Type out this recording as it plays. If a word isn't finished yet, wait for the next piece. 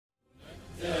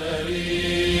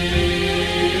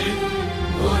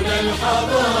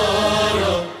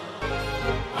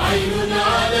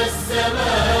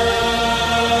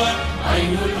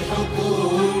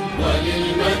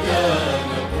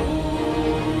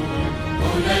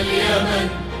اليمن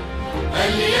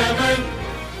اليمن.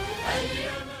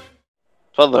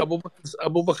 تفضل.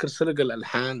 ابو بكر سرق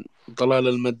الالحان، وطلال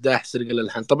المداح سرق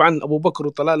الالحان. طبعا ابو بكر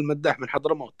وطلال المداح من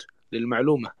حضرموت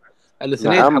للمعلومه،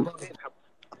 الاثنين نعم،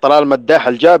 طلال المداح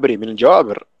الجابري من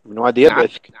الجوابر، من وادي نعم.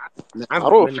 يبعث. نعم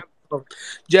معروف.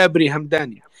 جابري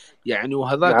همداني يعني.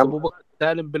 وهذاك نعم. ابو بكر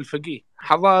سالم بالفقيه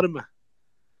حضارمه،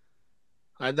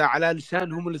 هذا على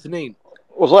لسانهم الاثنين.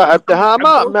 وصاحب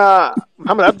تهامة مع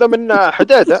محمد عبده من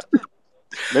حديدة،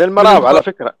 من المراوعة على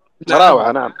فكرة.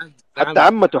 مراوعة. نعم. حتى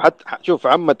عمته، حتى شوف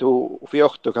عمته وفي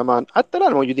أخته كمان، حتى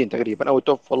الآن موجودين تقريبا أو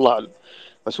توفى الله أعلم،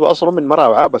 بس هو أصله من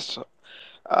مراوعة. بس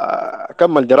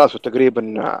كمل دراسته تقريبا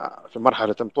في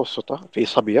مرحلة متوسطة في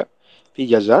صبية في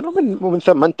جازان، ومن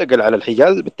ثم انتقل على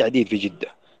الحجاز بالتحديد في جدة.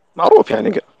 معروف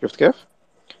يعني. شفت كيف؟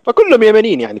 فكلهم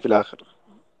يمنيين يعني في الآخر.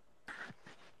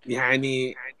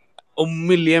 يعني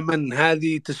أم اليمن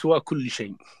هذه تسوى كل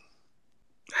شيء،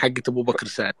 حقت أبو بكر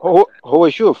سالم. هو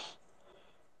شوف،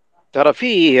 ترى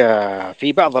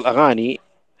في بعض الأغاني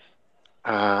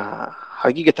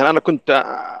حقيقة أنا كنت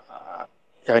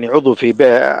يعني عضو في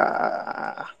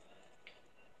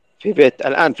بيت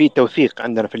الآن في توثيق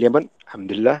عندنا في اليمن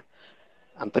الحمد لله،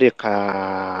 عن طريق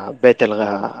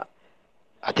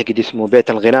أعتقد اسمه بيت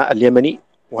الغناء اليمني.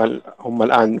 وهم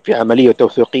الآن في عملية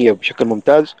توثيقية بشكل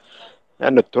ممتاز،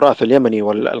 لأن التراث اليمني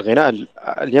والغناء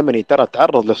اليمني ترى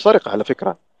تعرض للسرقة على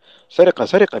فكرة.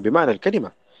 سرقة بمعنى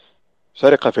الكلمة،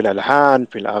 سرقة في الألحان،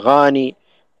 في الأغاني،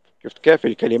 شفت كيف، في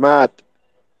الكلمات،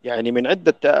 يعني من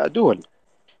عدة دول.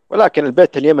 ولكن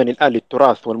البيت اليمني الآن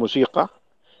للتراث والموسيقى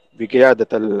بقيادة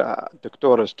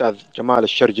الدكتور الأستاذ جمال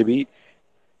الشرجبي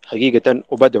حقيقة،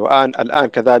 وبدأوا الآن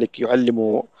كذلك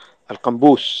يعلموا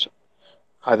القنبوس.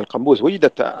 هذا القنبوس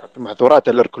وجدت في المحظورات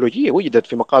الأركيولوجية، وجدت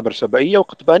في مقابر سبائية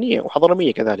وقطبانية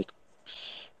وحضرمية كذلك،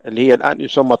 اللي هي الآن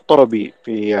يسمى الطربي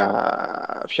في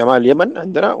شمال اليمن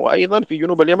عندنا، وأيضا في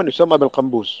جنوب اليمن يسمى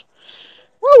بالقنبوس.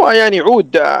 وهو يعني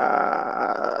عود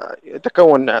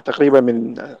يتكون تقريبا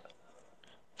من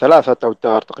 3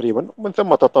 أوتار تقريبا، ومن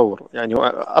ثم تطور. يعني هو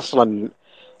أصلا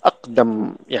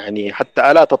أقدم يعني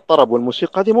حتى آلات الطرب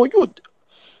والموسيقى هذه موجود.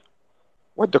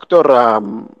 والدكتور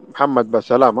محمد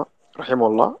بسلامة رحمه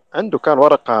الله عنده كان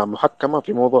ورقة محكمة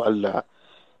في موضوع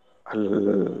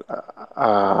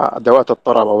أدوات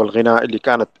الطرب أو الغناء اللي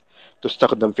كانت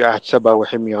تستخدم في عهد سبا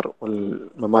وحمير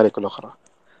والممالك الأخرى.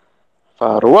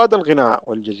 فرواد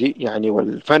الغناء يعني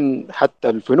والفن، حتى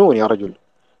الفنون يا رجل،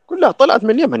 كلها طلعت من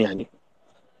اليمن يعني.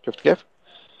 شفت كيف؟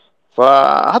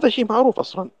 فهذا شيء معروف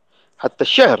أصلا. حتى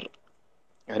الشعر،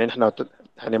 يعني نحن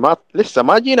يعني لسه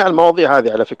ما جينا على المواضيع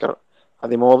هذه على فكرة.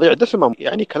 هذه مواضيع دسمة،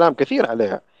 يعني كلام كثير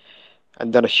عليها.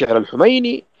 عندنا الشعر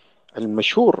الحميني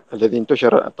المشهور الذي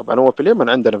انتشر، طبعا هو في اليمن.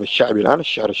 عندنا في الشعبي الآن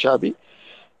الشعر الشعبي،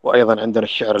 وأيضا عندنا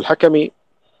الشعر الحكمي،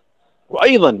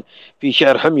 وأيضا في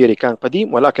شعر حميري كان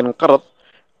قديم ولكن انقرض.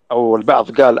 أو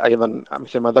البعض قال أيضا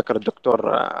مثل ما ذكر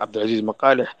الدكتور عبد العزيز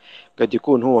مقالح، قد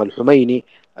يكون هو الحميني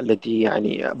الذي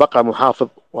يعني بقى محافظ،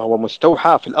 وهو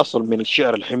مستوحى في الأصل من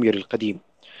الشعر الحميري القديم.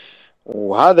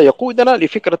 وهذا يقودنا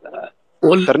لفكرة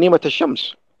ترنيمة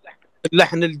الشمس.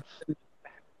 واللحن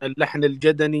اللحن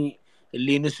الجدني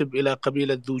اللي نسب إلى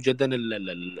قبيلة ذو جدن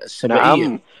السبعية.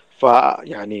 نعم.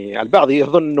 فيعني البعض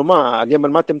يظن أنه ما اليمن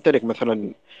ما تمتلك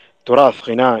مثلا تراث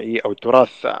غنائي أو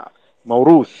تراث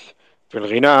موروث في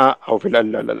الغناء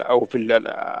أو في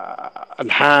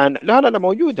الألحان. لا لا لا،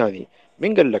 موجود. هذه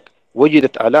من قال لك؟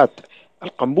 وجدت آلات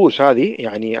القنبوس هذه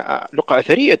يعني لقى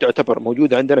أثرية تعتبر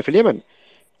موجودة عندنا في اليمن.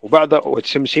 وبعد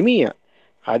والسمسمية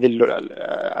هذه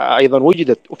أيضا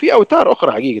وجدت، وفي أوتار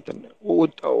أخرى حقيقة.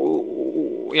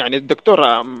 يعني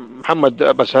الدكتور محمد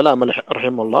بسلام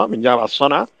رحمه الله من جامعة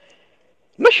صنعاء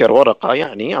نشر ورقة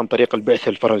يعني عن طريق البعثة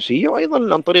الفرنسية،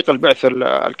 وأيضا عن طريق البعثة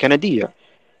الكندية.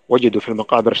 وجدوا في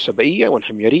المقابر السبائية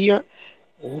والحميرية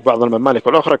وبعض الممالك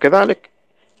الأخرى كذلك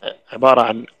عبارة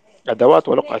عن أدوات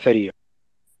ولقى أثرية.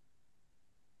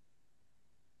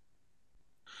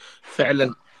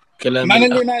 فعلا كلام من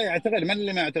اللي ما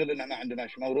يعتقد ان ما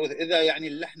عندناش موروث؟ اذا يعني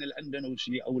اللحن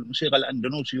الاندونوسي او الموسيقى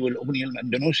الاندونوسي والاغنيه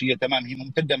الاندونوسيه تمام، هي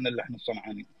ممتده من اللحن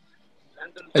الصنعاني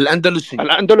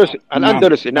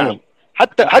الأندلسي. نعم.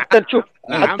 حتى نشوف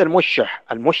نعم. حتى الموشح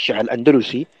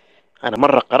الأندلسي. أنا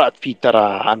مرة قرأت فيه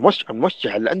ترى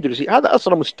الموشح الأندلسي هذا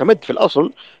أصلا مستمد في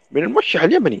الأصل من الموشح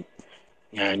اليمني.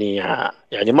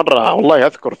 يعني مرة والله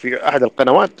أذكر في أحد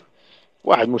القنوات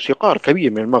واحد موسيقار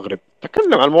كبير من المغرب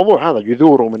تكلم عن الموضوع هذا،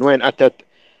 جذوره من وين أتت.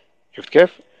 شفت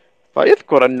كيف؟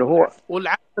 فيذكر أنه هو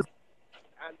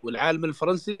والعالم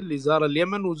الفرنسي اللي زار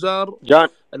اليمن وزار جان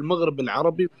المغرب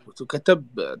العربي، وكتب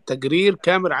تقرير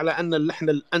كامل على أن اللحن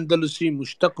الأندلسي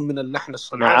مشتق من اللحن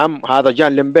الصنعاني. نعم، هذا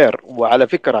جان لمبير. وعلى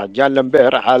فكرة جان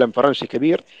لمبير عالم فرنسي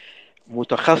كبير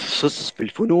متخصص في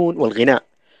الفنون والغناء.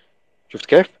 شفت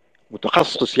كيف؟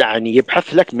 متخصص، يعني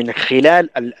يبحث لك من خلال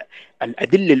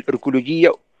الأدلة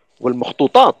الأركولوجية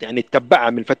والمخطوطات، يعني تتبعها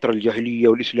من الفترة الجاهلية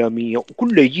والإسلامية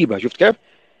وكله يجيبها. شفت كيف؟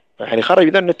 يعني خرج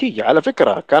ذا النتيجة. على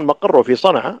فكرة كان مقره في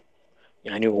صنعاء،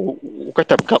 يعني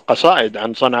وكتب قصائد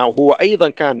عن صنعاء، وهو أيضا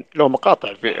كان له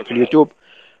مقاطع في اليوتيوب.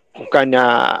 وكان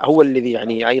هو الذي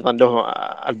يعني أيضا له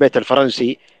البيت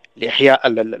الفرنسي لإحياء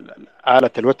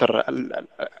آلة الوتر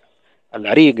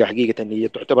العريقة، حقيقة هي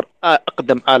تعتبر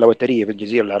أقدم آلة وترية في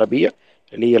الجزيرة العربية،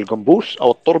 اللي هي القنبوس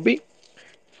أو الطربي.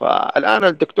 فالآن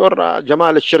الدكتور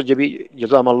جمال الشرجبي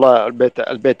جزاه الله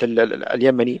البيت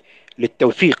اليمني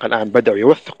للتوثيق، الآن بدأوا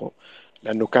يوثقوا،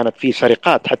 لأنه كانت في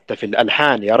سرقات حتى في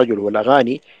الألحان يا رجل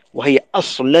والأغاني، وهي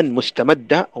أصلا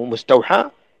مستمدة أو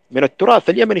مستوحاة من التراث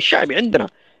اليمني الشعبي عندنا،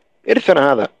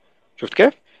 إرثنا هذا. شفت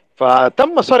كيف؟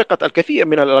 فتم سرقة الكثير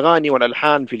من الأغاني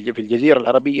والألحان في الجزيرة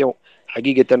العربية،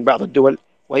 حقيقة بعض الدول،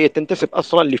 وهي تنتسب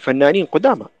أصلا لفنانين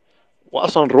قدامى.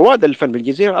 وأصلا رواد الفن في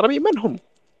الجزيرة العربية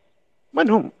من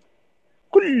هم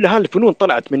كل هالفنون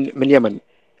طلعت من اليمن،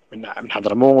 من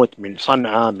حضرموت، من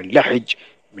صنعاء، من لحج،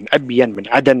 من أبين، من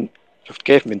عدن. شفت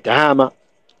كيف؟ من تهامة.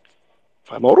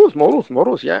 فموروث موروث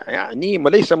موروث، يعني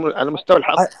وليس على مستوى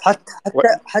الحظ.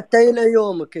 حتى إلى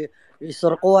يومك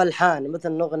يسرقوها ألحان،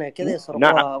 مثل أغنية كذا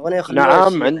يسرقوها أغنية يخلوها نعم،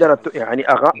 شيء. عندنا يعني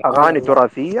أغاني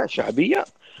تراثية شعبية،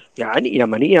 يعني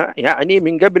يمنية، يعني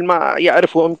من قبل ما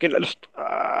يعرفوا يمكن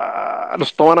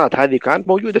الاسطوانات هذه كانت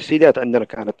موجودة، السيدات عندنا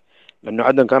كانت، لأنه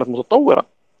عدن كانت متطورة.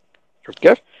 شفت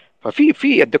كيف؟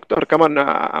 ففي الدكتور كمان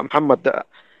محمد،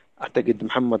 اعتقد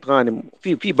محمد غانم،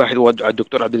 في باحث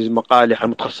الدكتور عبد العزيز مقالح،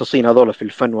 المتخصصين هذول في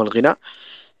الفن والغناء.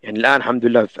 يعني الان الحمد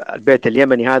لله البيت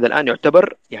اليمني هذا الان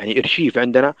يعتبر يعني ارشيف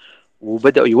عندنا،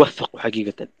 وبداوا يوثقوا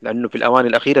حقيقه، لانه في الاوان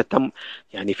الاخيره تم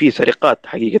يعني في سرقات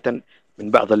حقيقه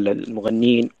من بعض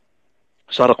المغنيين،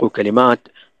 سرقوا كلمات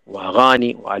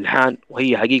واغاني والحان،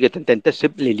 وهي حقيقه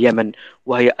تنتسب لليمن،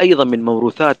 وهي ايضا من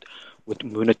موروثات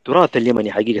ومن التراث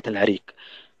اليمني حقيقه العريق.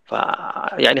 ف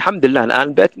يعني الحمد لله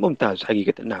الان بيت ممتاز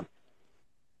حقيقه. نعم.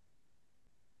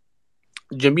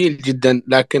 جميل جدا.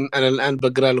 لكن أنا الآن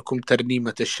بقرأ لكم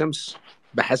ترنيمة الشمس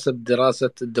بحسب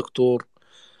دراسة الدكتور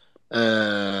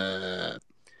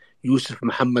يوسف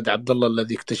محمد عبد الله،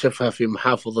 الذي اكتشفها في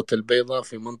محافظة البيضاء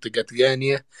في منطقة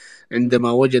غانية،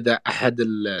 عندما وجد أحد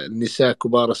النساء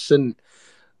كبار السن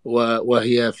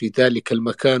وهي في ذلك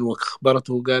المكان،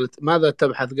 واخبرته قالت: ماذا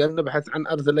تبحث؟ قال: نبحث عن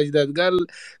أرث الأجداد.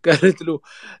 قالت له: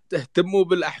 تهتموا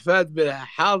بالأحفاد؟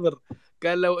 حاضر.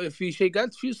 قال: لو في شيء،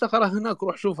 قالت: في صخرة هناك،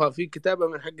 روح شوفها، في كتابة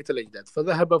من حقة الأجداد.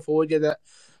 فذهب فوجد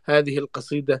هذه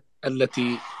القصيدة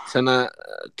التي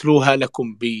سنتلوها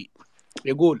لكم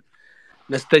يقول: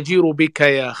 نستجير بك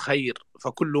يا خير،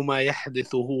 فكل ما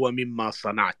يحدث هو مما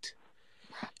صنعت،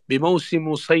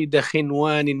 بموسم صيد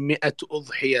خنوان 100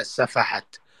 أضحية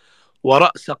سفحت،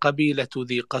 ورأس قبيلة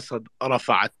ذي قصد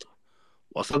رفعت،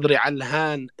 وصدر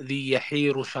علهان ذي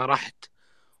يحير شرحت،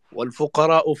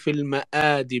 والفقراء في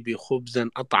المآدب خبزا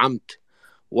أطعمت،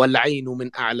 والعين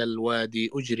من أعلى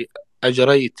الوادي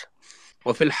أجريت،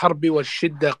 وفي الحرب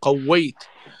والشدة قويت،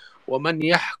 ومن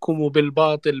يحكم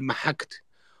بالباطل محكت،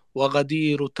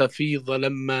 وغدير تفيض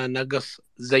لما نقص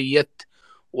زيت،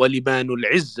 ولبان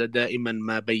العز دائما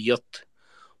ما بيضت،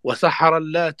 وسحر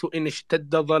اللات إن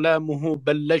اشتد ظلامه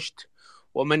بلجت،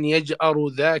 ومن يجأر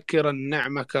ذاكرا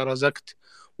نعمك رزقت،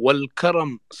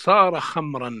 والكرم صار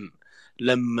خمرا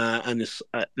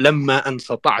لما أن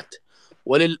سطعت،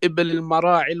 وللإبل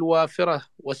المراعي الوافرة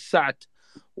والسعت،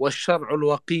 والشرع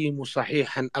الوقيم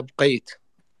صحيحا أبقيت،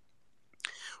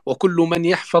 وكل من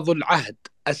يحفظ العهد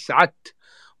أسعدت،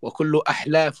 وكل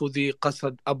أحلاف ذي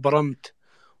قصد أبرمت،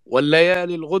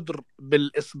 والليالي الغدر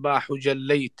بالإصباح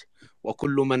جليت،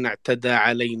 وكل من اعتدى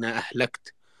علينا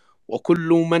أهلكت،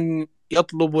 وكل من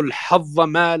يطلب الحظ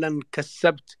مالا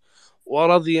كسبت،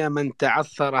 ورضي من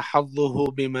تعثر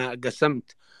حظه بما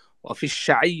قسمت، وفي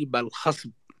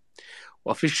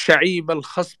الشعيب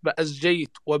الخصب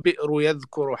أزجيت، وبئر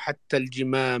يذكر حتى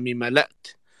الجمام ملأت،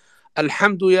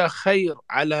 الحمد يا خير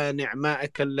على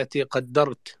نعمائك التي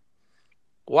قدرت،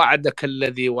 وعدك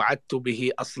الذي وعدت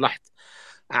به أصلحت،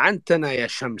 أعنتنا يا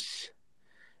شمس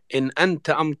إن أنت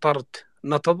أمطرت،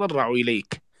 نتضرع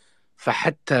إليك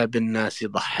فحتى بالناس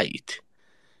ضحيت.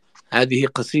 هذه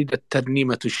قصيدة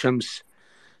ترنيمة الشمس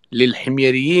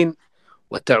للحميريين،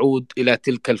 وتعود إلى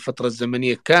تلك الفترة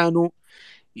الزمنية. كانوا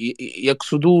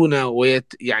يقصدون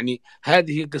يعني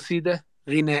هذه قصيدة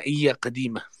غنائية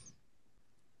قديمة،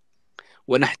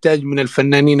 ونحتاج من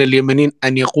الفنانين اليمنيين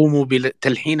أن يقوموا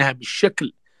بتلحينها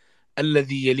بالشكل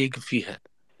الذي يليق فيها.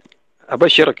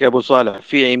 أبشرك يا أبو صالح،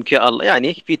 في يمكن الله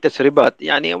يعني في تسريبات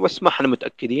يعني، بس ما احنا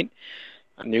متأكدين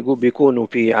أن يقول بيكونوا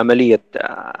في عملية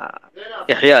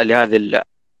إحياء لهذه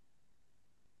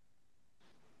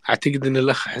أعتقد أن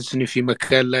الأخ حسني في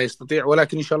مكان لا يستطيع،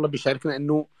 ولكن إن شاء الله بيشاركنا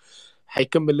أنه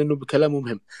حيكمل لأنه بكلامه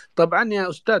مهم. طبعا يا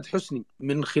أستاذ حسني،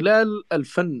 من خلال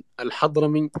الفن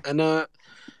الحضرمي أنا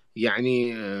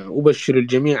يعني أبشر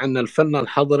الجميع أن الفن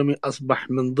الحضرمي أصبح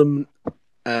من ضمن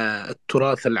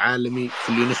التراث العالمي في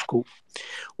اليونسكو،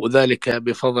 وذلك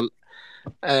بفضل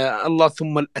الله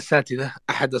ثم الأساتذة.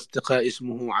 أحد أصدقائي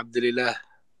اسمه عبد الإله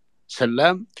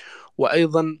سلام،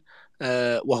 وأيضا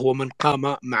وهو من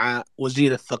قام مع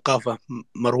وزير الثقافة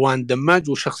مروان دماج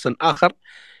وشخص آخر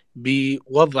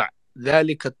بوضع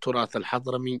ذلك التراث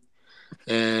الحضرمي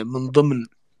من ضمن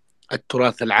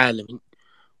التراث العالمي،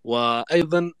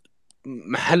 وأيضا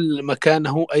محل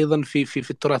مكانه أيضا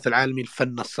في التراث العالمي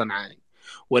الفن الصنعاني.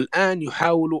 والآن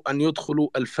يحاولوا أن يدخلوا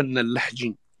الفن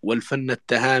اللحجي والفن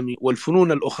التهامي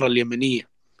والفنون الأخرى اليمنية.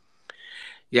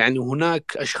 يعني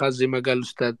هناك أشخاص زي ما قال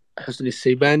الأستاذ حسني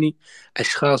السيباني،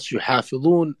 أشخاص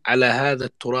يحافظون على هذا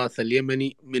التراث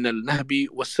اليمني من النهب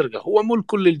والسرقة. هو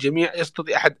ملك للجميع،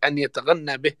 يستطيع أحد أن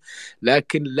يتغنى به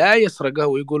لكن لا يسرقه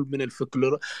ويقول من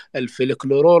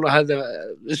الفلكلور هذا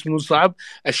اسمه صعب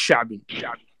الشعبي،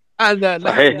 هذا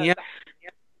لحن.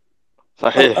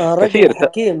 صحيح رجل كثير.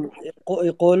 حكيم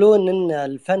يقولون إن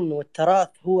الفن والتراث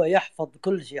هو يحفظ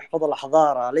كل شيء، يحفظ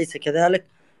الحضارة، أليس كذلك؟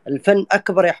 الفن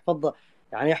أكبر يحفظ،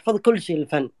 يعني يحفظ كل شيء.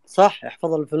 الفن صح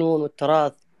يحفظ الفنون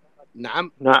والتراث.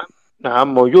 نعم نعم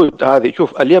نعم موجود. هذه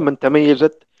شوف اليمن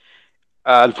تميزت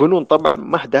الفنون طبعا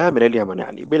مهدها من اليمن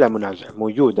يعني بلا منازع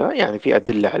موجودة، يعني في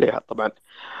أدلة عليها طبعا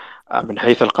من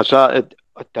حيث القصائد،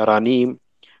 الترانيم،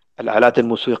 الآلات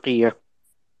الموسيقية.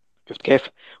 شفت كيف؟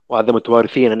 وهذا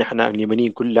متوارثين نحن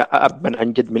اليمنيين كلها أبا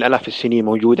عن جد من آلاف السنين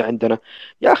موجودة عندنا.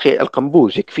 يا أخي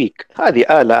القنبوز يكفيك،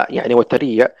 هذه آلة يعني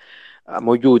وترية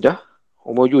موجودة،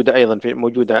 وموجودة أيضا في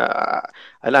موجودة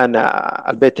الآن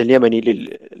البيت اليمني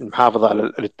للمحافظة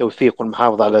على التوثيق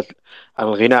والمحافظة على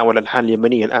الغناء والألحان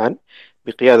اليمنية الآن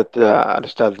بقيادة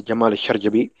الأستاذ جمال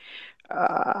الشرجبي.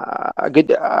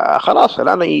 قد خلاص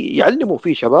الآن يعلموا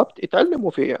فيه شباب،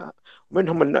 يتعلموا فيه،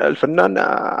 منهم الفنان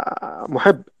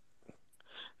محب،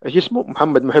 ايش اسمه،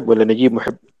 محمد محب ولا نجيب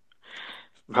محب؟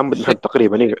 محمد محب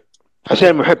تقريبا، إيه.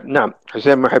 حسين محب، نعم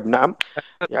حسين محب، نعم.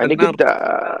 يعني قد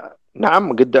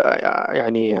نعم قد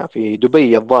يعني في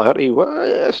دبي الظاهر، ايوه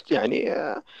يعني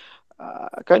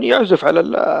كان يعزف على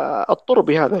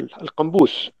الطرب هذا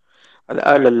القنبوس،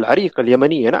 الآلة العريقة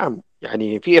اليمنية. نعم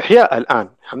يعني في إحياء الآن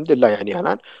الحمد لله يعني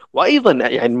الآن. وأيضا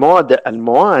يعني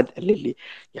المواد اللي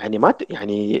يعني ما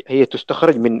يعني هي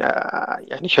تستخرج من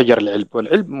يعني شجر العلب،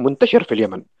 والعلب منتشر في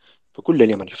اليمن، في كل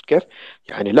اليمن. شفت كيف؟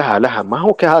 يعني لها ما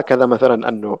هو كهكذا مثلا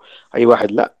أنه أي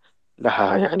واحد، لا،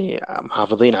 لها يعني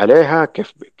محافظين عليها.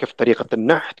 كيف طريقة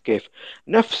النحت، كيف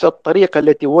نفس الطريقة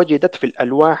التي وجدت في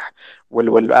الألواح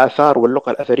والآثار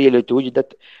واللغة الأثرية التي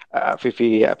وجدت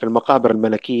في المقابر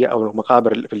الملكية أو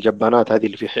المقابر في الجبانات هذه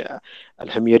اللي في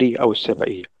الحميرية أو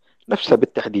السبائية، نفسها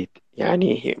بالتحديد.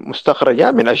 يعني هي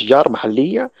مستخرجة من أشجار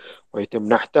محلية، ويتم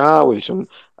نحتها ويتم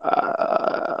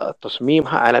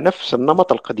تصميمها على نفس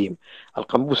النمط القديم.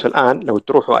 القنبوس الآن لو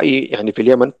تروحوا أي يعني في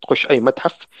اليمن تخش أي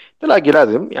متحف تلاقي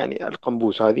لازم يعني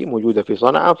القنبوس هذه موجودة في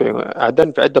صنعاء، في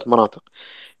عدن، في عدة مناطق.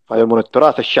 فهي من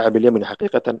التراث الشعبي اليمني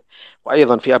حقيقة.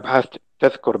 وأيضا في أبحاث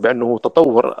تذكر بأنه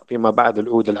تطور فيما بعد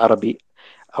العود العربي،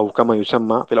 أو كما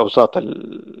يسمى في الأوساط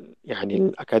يعني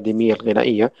الأكاديمية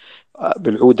الغنائية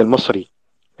بالعود المصري،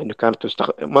 أنه كانت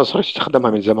مصر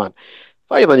استخدمها من زمان.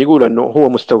 فأيضا يقول أنه هو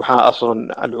مستوحى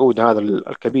أصلا العود هذا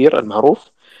الكبير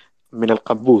المعروف من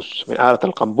القنبوس، من آلة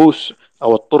القنبوس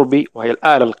أو الطربي، وهي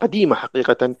الآلة القديمة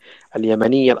حقيقة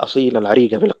اليمنية الأصيلة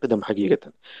العريقة في القدم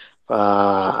حقيقة.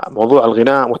 فموضوع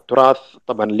الغناء والتراث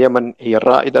طبعا اليمن هي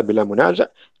الرائدة بلا منازع،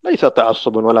 ليس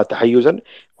تعصبا ولا تحيزا،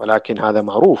 ولكن هذا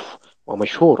معروف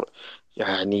ومشهور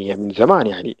يعني من زمان.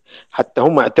 يعني حتى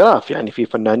هم اعتراف، يعني في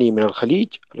فنانين من الخليج،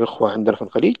 الإخوة عندنا في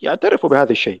الخليج يعترفوا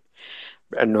بهذا الشيء،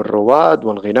 بأن الرواد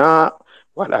والغناء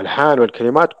والألحان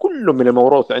والكلمات كله من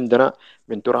الموروث عندنا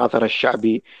من تراثنا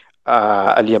الشعبي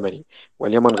اليمني.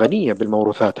 واليمن غنية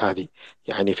بالموروثات هذه،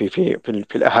 يعني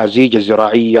في الأهازيج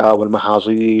الزراعية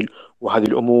والمحاصيل وهذه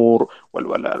الأمور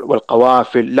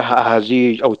والقوافل لها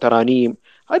أهازيج أو ترانيم،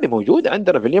 هذه موجودة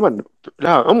عندنا في اليمن،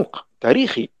 لها عمق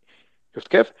تاريخي. شفت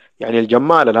كيف؟ يعني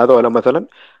الجمال هذول مثلا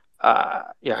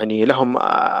يعني لهم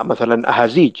مثلا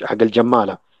أهازيج حق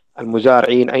الجمالة.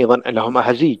 المزارعين أيضا لهم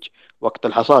أهازيج، وقت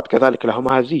الحصاد كذلك لهم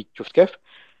أهازيج. شفت كيف؟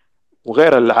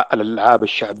 وغير الألعاب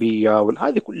الشعبية،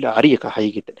 وهذه كلها عريقة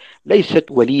حقيقة، ليست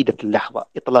وليدة اللحظة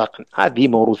إطلاقا. هذه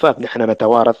موروثات نحن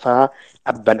نتوارثها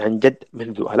أبا عن جد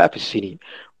منذ آلاف السنين،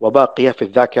 وباقية في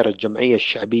الذاكرة الجمعية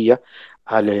الشعبية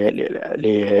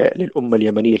للأمة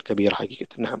اليمنية الكبيرة حقيقة.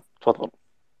 نعم تفضل.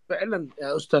 فعلا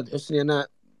يا أستاذ حسني، أنا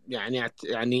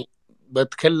يعني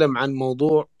بتكلم عن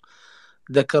موضوع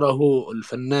ذكره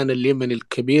الفنان اليمني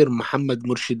الكبير محمد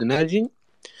مرشد ناجي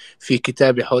في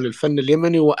كتابه حول الفن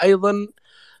اليمني، وأيضا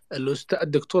الأستاذ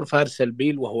الدكتور فارس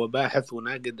البيل وهو باحث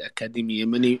وناقد أكاديمي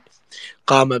يمني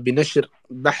قام بنشر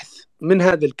بحث من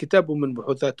هذا الكتاب ومن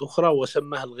بحوثات أخرى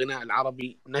وسماه الغناء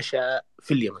العربي نشأ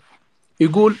في اليمن.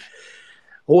 يقول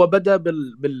هو بدأ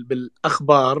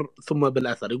بالأخبار ثم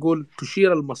بالأثر. يقول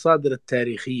تشير المصادر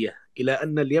التاريخية إلى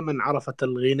أن اليمن عرفت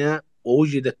الغناء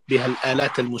ووجدت بها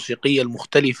الآلات الموسيقية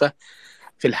المختلفة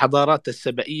في الحضارات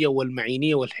السبئية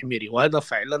والمعينية والحميرية، وهذا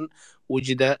فعلا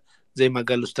وجد زي ما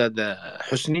قال الأستاذ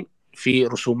حسني في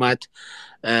رسومات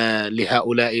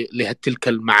لهؤلاء لتلك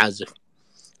المعازف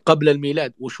قبل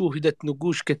الميلاد، وشوهدت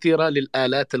نقوش كثيرة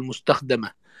للآلات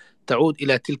المستخدمة تعود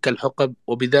إلى تلك الحقب،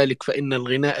 وبذلك فإن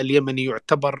الغناء اليمني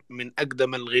يعتبر من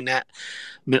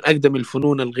أقدم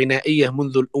الفنون الغنائية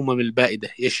منذ الأمم البائدة.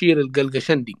 يشير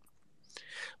القلقشندي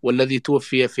والذي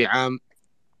توفي في عام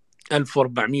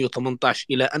 1418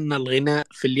 إلى أن الغناء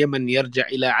في اليمن يرجع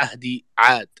إلى عهد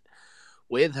عاد.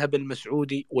 ويذهب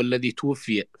المسعودي والذي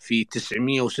توفي في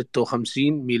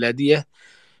 956 ميلادية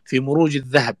في مروج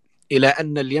الذهب إلى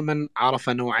أن اليمن عرف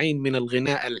نوعين من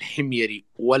الغناء، الحميري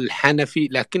والحنفي،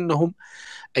 لكنهم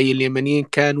أي اليمنيين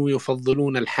كانوا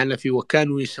يفضلون الحنفي،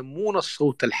 وكانوا يسمون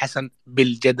الصوت الحسن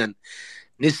بالجدن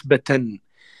نسبة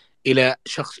إلى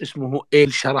شخص اسمه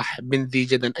إيل شرح بن ذي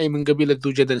جدن، أي من قبيلة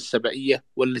ذو جدن السبعية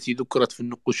والتي ذكرت في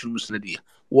النقوش المسندية.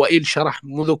 وإيل شرح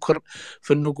مذكر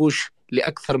في النقوش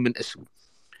لأكثر من اسم،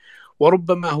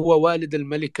 وربما هو والد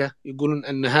الملكة، يقولون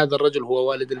أن هذا الرجل هو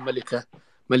والد الملكة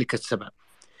ملكة سبع.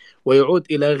 ويعود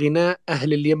إلى غناء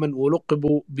أهل اليمن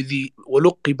ولقب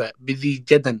بذي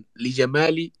جدن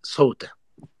لجمال صوته.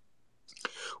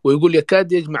 ويقول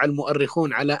يكاد يجمع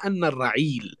المؤرخون على أن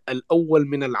الرعيل الأول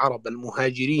من العرب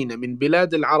المهاجرين من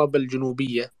بلاد العرب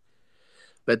الجنوبية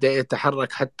بدأ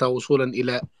يتحرك حتى وصولا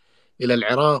إلى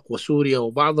العراق وسوريا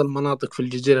وبعض المناطق في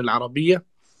الجزيرة العربية،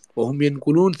 وهم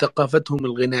ينقلون ثقافتهم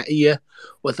الغنائية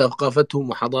وثقافتهم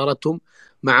وحضارتهم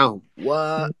معهم،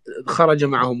 وخرج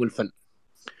معهم الفن.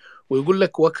 ويقول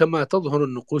لك وكما تظهر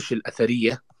النقوش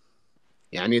الأثرية،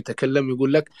 يعني يتكلم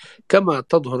يقول لك كما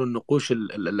تظهر النقوش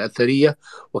الأثرية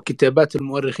وكتابات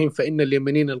المؤرخين، فإن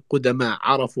اليمنيين القدماء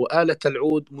عرفوا آلة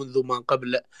العود منذ ما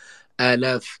قبل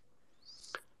آلاف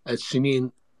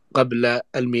السنين قبل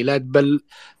الميلاد، بل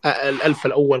الألف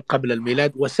الأول قبل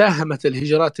الميلاد. وساهمت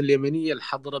الهجرات اليمنية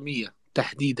الحضرمية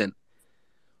تحديدا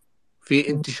في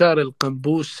انتشار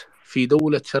القنبوس في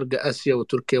دولة شرق آسيا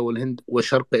وتركيا والهند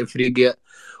وشرق إفريقيا.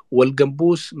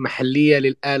 والقنبوس محلية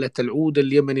للآلة العود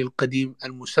اليمني القديم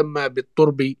المسمى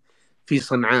بالطربي في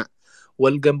صنعاء،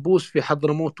 والقنبوس في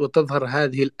حضرموت. وتظهر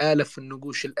هذه الآلة في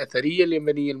النقوش الأثرية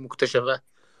اليمنية المكتشفة،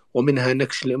 ومنها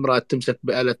نقش لامرأة تمسك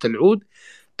بآلة العود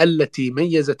التي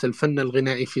ميزت الفن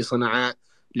الغنائي في صنعاء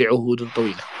لعهود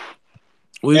طويلة.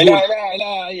 ويقول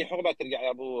لا أي حقبة ترجع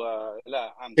يا أبو،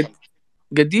 لا عام كم؟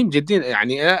 قديم جدا،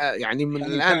 يعني من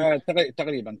الآن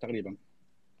تقريبا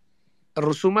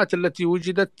الرسومات التي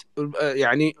وجدت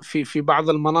يعني في بعض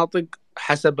المناطق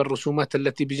حسب الرسومات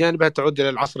التي بجانبها تعود إلى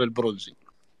العصر البرونزي،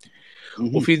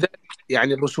 وفي ذلك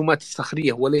يعني الرسومات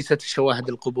الصخرية وليست الشواهد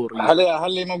القبورية.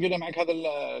 هل موجودة معك هذا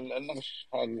النقش،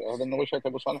 هذا النقوش يا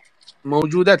أبو صالح؟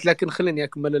 موجودات، لكن خليني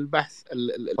أكمل البحث.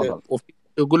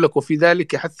 يقول لك وفي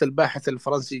ذلك يحث الباحث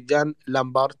الفرنسي جان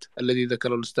لامبارت الذي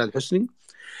ذكره الأستاذ حسني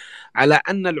على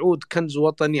أن العود كنز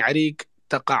وطني عريق،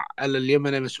 تقع على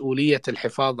اليمن مسؤولية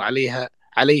الحفاظ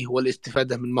عليه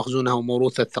والاستفادة من مخزونه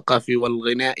وموروثه الثقافي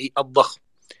والغنائي الضخم،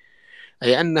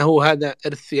 أي أنه هذا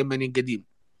إرث يمني قديم.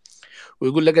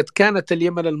 ويقول لقد كانت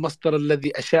اليمن المصدر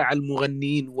الذي أشاع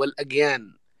المغنيين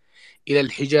والأجيان إلى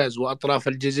الحجاز وأطراف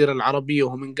الجزيرة العربية،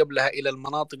 ومن قبلها إلى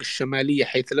المناطق الشمالية،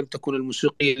 حيث لم تكن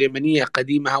الموسيقى اليمنية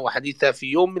قديمها وحديثها في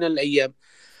يوم من الأيام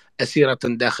أسيرة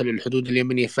داخل الحدود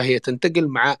اليمنية، فهي تنتقل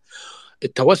مع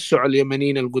التوسع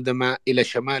اليمنيين القدماء إلى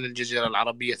شمال الجزيرة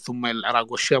العربية ثم إلى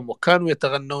العراق والشام، وكانوا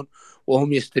يتغنون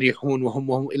وهم يستريحون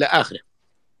وهم إلى آخره.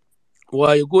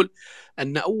 ويقول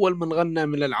أن أول من غنى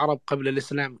من العرب قبل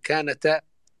الإسلام كانتا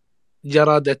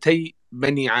جرادتي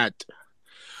بني عاد،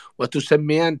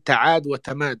 وتسميان تعاد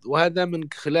وتماد، وهذا من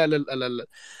خلال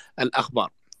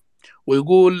الأخبار.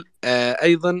 ويقول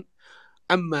أيضا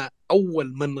أما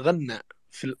أول من غنى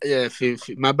في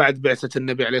ما بعد بعثة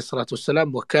النبي عليه الصلاة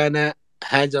والسلام وكان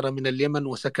هاجر من اليمن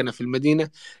وسكن في المدينة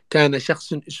كان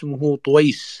شخص اسمه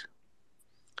طويس.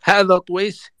 هذا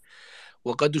طويس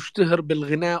وقد اشتهر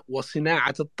بالغناء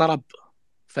وصناعة الطرب،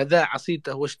 فذاع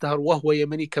صيته واشتهر وهو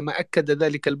يمني، كما أكد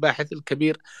ذلك الباحث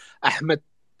الكبير أحمد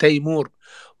تيمور.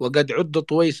 وقد عد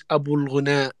طويس أبو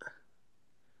الغناء،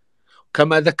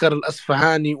 كما ذكر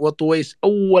الأصفهاني، وطويس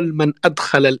أول من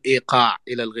أدخل الإيقاع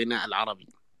إلى الغناء العربي،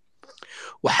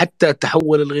 وحتى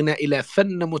تحول الغناء إلى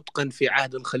فن متقن في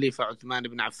عهد الخليفة عثمان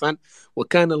بن عفان،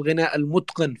 وكان الغناء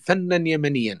المتقن فنا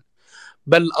يمنيا،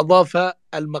 بل أضاف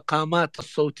المقامات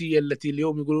الصوتية التي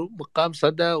اليوم يقولوا مقام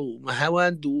صدى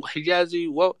ومهواند وحجازي،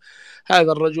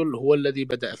 وهذا الرجل هو الذي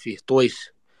بدأ فيه طويس،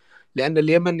 لأن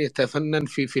اليمن يتفنن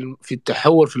في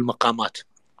التحول في المقامات.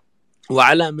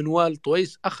 وعلى منوال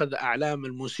طويس أخذ أعلام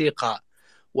الموسيقى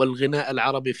والغناء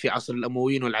العربي في عصر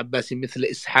الأمويين والعباسي مثل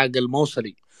إسحاق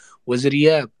الموصلي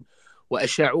وزرياب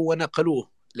وأشاعوه ونقلوه،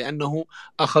 لأنه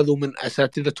أخذوا من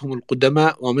أساتذتهم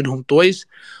القدماء ومنهم طويس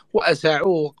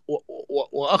وأساعوه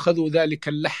وأخذوا ذلك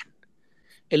اللحن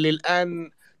اللي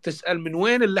الآن تسأل من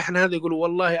وين اللحن هذا، يقولوا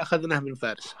والله أخذناه من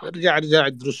فارس. رجع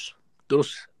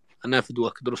درس أنا في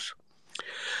دوك درس.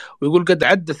 ويقول قد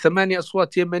عد 8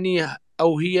 أصوات يمنية،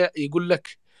 أو هي يقول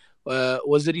لك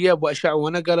وزرياب وأشاعوه،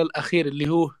 ونقل الأخير اللي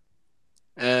هو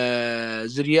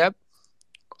زرياب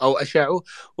أو أشاعوه،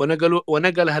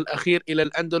 ونقلها الأخير إلى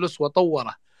الأندلس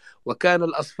وطوره. وكان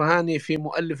الأصفهاني في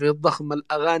مؤلفه الضخم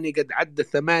الأغاني قد عد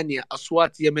 8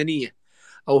 أصوات يمنية،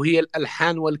 أو هي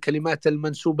الألحان والكلمات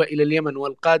المنسوبة إلى اليمن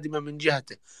والقادمة من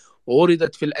جهته،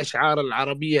 ووردت في الأشعار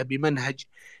العربية بمنهج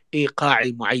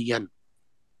إيقاعي معين.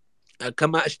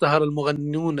 كما اشتهر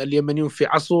المغنون اليمنيون في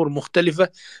عصور مختلفة،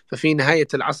 ففي نهاية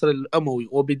العصر الأموي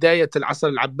وبداية العصر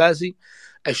العباسي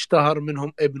اشتهر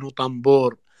منهم ابن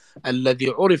طنبور الذي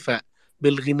عرف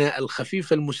بالغناء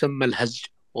الخفيف المسمى الهزج،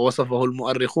 ووصفه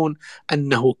المؤرخون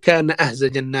أنه كان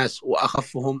أهزج الناس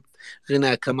وأخفهم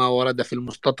غناء كما ورد في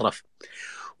المستطرف.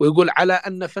 ويقول على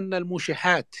أن فن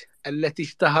الموشحات التي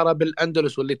اشتهر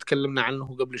بالأندلس واللي تكلمنا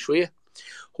عنه قبل شوية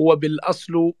هو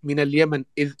بالأصل من اليمن،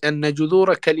 إذ أن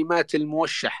جذور كلمات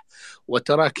الموشح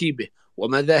وتراكيبه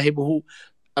ومذاهبه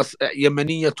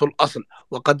يمنية الأصل.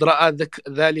 وقد رأى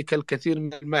ذلك الكثير من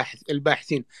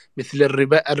الباحثين مثل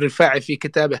الرفاعي في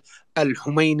كتابه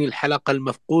الحميني الحلقة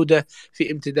المفقودة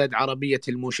في امتداد عربية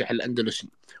الموشح الأندلسي،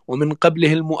 ومن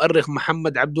قبله المؤرخ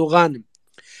محمد عبد غانم.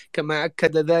 كما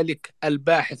أكد ذلك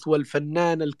الباحث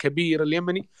والفنان الكبير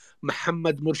اليمني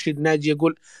محمد مرشد ناجي،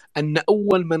 يقول أن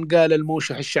أول من قال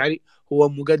الموشح الشعري هو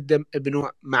مقدم ابن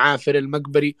معافر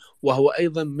المقبري، وهو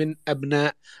أيضا من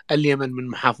أبناء اليمن من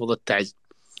محافظة تعز.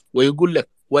 ويقول لك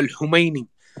والحميني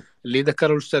اللي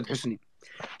ذكره الأستاذ حسني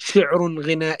شعر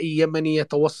غنائي يمني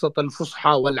يتوسط الفصحى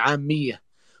والعامية،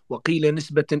 وقيل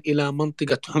نسبة إلى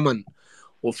منطقة حمن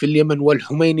وفي اليمن.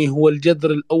 والحميني هو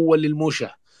الجذر الأول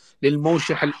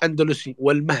للموشح الأندلسي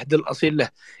والمهد الأصيل له،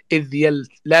 إذ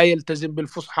لا يلتزم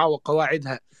بالفصحى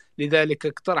وقواعدها، لذلك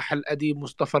اقترح الأديب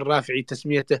مصطفى الرافعي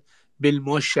تسميته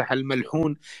بالموشح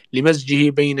الملحون لمزجه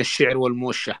بين الشعر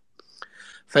والموشح.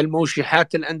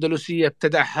 فالموشحات الأندلسية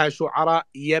ابتدعها شعراء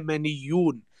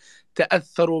يمنيون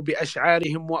تأثروا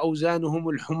بأشعارهم وأوزانهم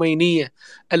الحمينية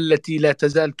التي لا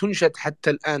تزال تنشد حتى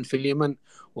الآن في اليمن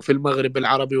وفي المغرب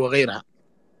العربي وغيرها،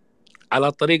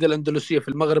 على طريقة الأندلسية في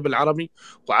المغرب العربي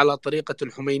وعلى طريقة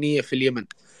الحمينية في اليمن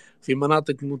في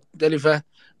مناطق مختلفة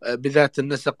بذات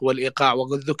النسق والإيقاع.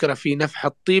 وقد ذكر في نفح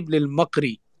الطيب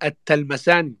للمقري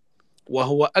التلمساني،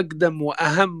 وهو أقدم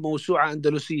وأهم موسوعة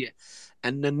أندلسية،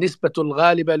 أن النسبة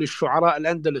الغالبة للشعراء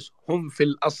الأندلس هم في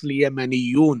الأصل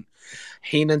يمنيون،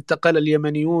 حين انتقل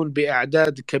اليمنيون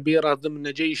بأعداد كبيرة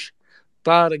ضمن جيش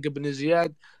طارق بن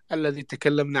زياد الذي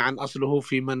تكلمنا عن أصله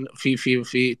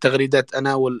في تغريدات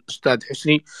أنا والأستاذ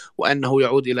حسني، وأنه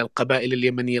يعود إلى القبائل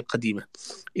اليمنية القديمة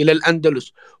إلى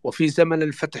الأندلس. وفي زمن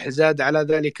الفتح زاد على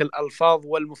ذلك الألفاظ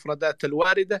والمفردات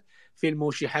الواردة في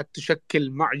الموشحات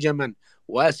تشكل معجما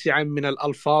واسعا من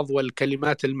الألفاظ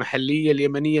والكلمات المحلية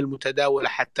اليمنية المتداولة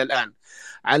حتى الآن،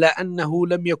 على أنه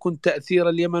لم يكن تأثير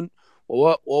اليمن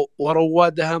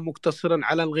وروادها مقتصرا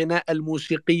على الغناء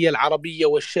الموسيقي العربية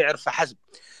والشعر فحسب،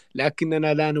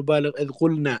 لكننا لا نبالغ إذ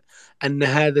قلنا أن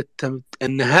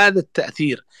هذا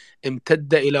التأثير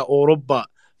امتد إلى أوروبا.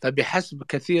 فبحسب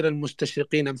كثير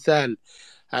المستشرقين أمثال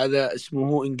هذا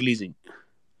اسمه إنجليزي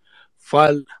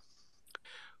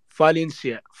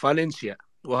فالنسيا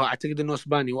وهو أعتقد أنه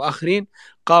إسباني وآخرين،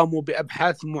 قاموا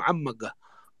بأبحاث معمقة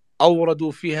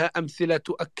أوردوا فيها أمثلة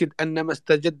تؤكد أن ما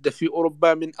استجد في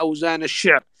أوروبا من أوزان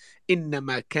الشعر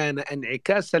إنما كان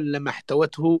انعكاسا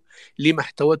لما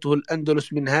احتوته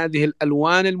الأندلس من هذه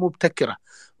الألوان المبتكرة.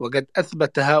 وقد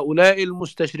أثبت هؤلاء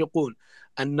المستشرقون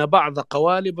أن بعض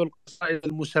قوالب القصائد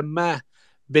المسماة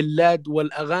باللاد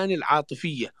والأغاني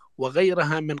العاطفية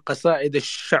وغيرها من قصائد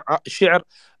الشعر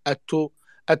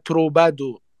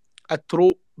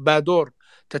التروبادور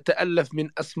تتألف من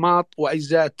أصمات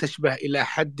وأجزاء تشبه إلى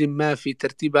حد ما في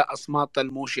ترتيبها أصمات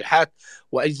الموشحات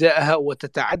وأجزائها،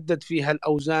 وتتعدد فيها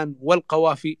الأوزان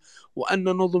والقوافي، وأن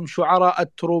نظم شعراء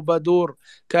التروبادور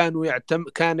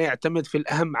كان يعتمد في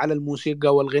الأهم على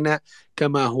الموسيقى والغناء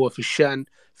كما هو في الشأن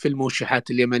في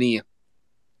الموشحات اليمنية.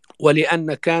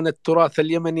 ولأن كان التراث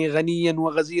اليمني غنيا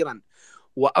وغزيرا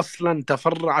وأصلا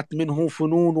تفرعت منه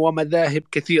فنون ومذاهب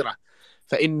كثيرة،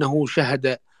 فإنه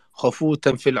شهد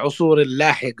خفوتا في العصور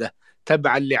اللاحقة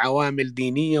تبعا لعوامل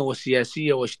دينية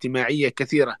وسياسية واجتماعية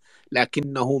كثيرة،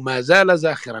 لكنه ما زال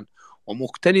زاخرا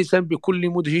ومكتنسا بكل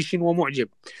مدهش ومعجب.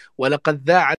 ولقد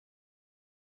ذاع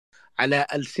على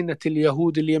ألسنة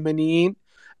اليهود اليمنيين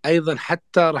أيضا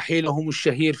حتى رحيلهم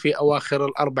الشهير في أواخر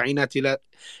الأربعينات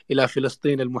إلى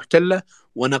فلسطين المحتلة،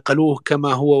 ونقلوه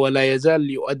كما هو ولا يزال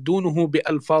يؤدونه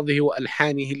بألفاظه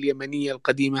وألحانه اليمنية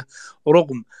القديمة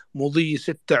رغم مضي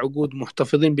 6 عقود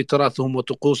محتفظين بتراثهم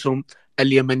وطقوسهم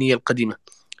اليمنية القديمة.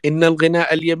 إن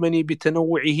الغناء اليمني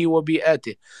بتنوعه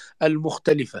وبيئاته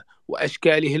المختلفة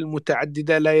وأشكاله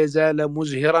المتعددة لا يزال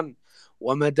مزهرا،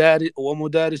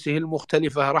 ومدارسه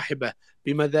المختلفة رحبة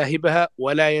بمذاهبها،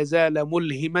 ولا يزال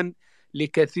ملهما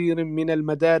لكثير من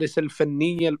المدارس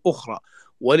الفنية الأخرى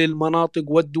وللمناطق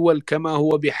والدول، كما هو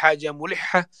بحاجة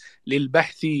ملحة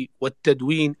للبحث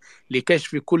والتدوين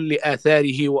لكشف كل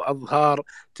آثاره وأظهار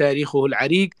تاريخه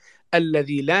العريق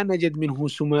الذي لا نجد منه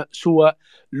سوى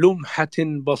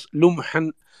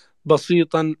لمحا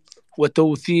بسيطا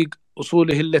وتوثيق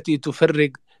أصوله التي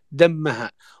تفرق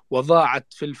دمها.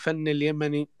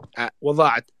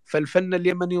 فالفن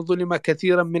اليمني ظلم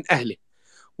كثيرا من أهله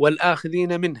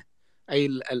والآخذين منه، أي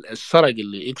السرق،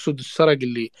 اللي يقصد السرق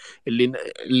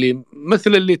اللي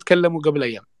مثل اللي تكلموا قبل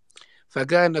أيام،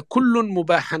 فكان كل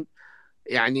مباحا.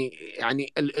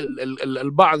 يعني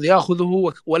البعض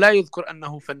يأخذه ولا يذكر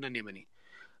أنه فن يمني،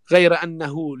 غير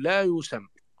أنه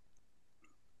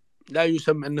لا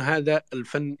يسمى أن هذا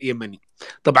الفن يمني.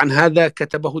 طبعا هذا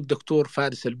كتبه الدكتور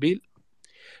فارس البيل،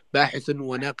 باحث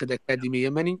وناقد أكاديمي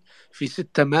يمني، في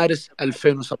 6 مارس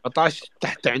 2017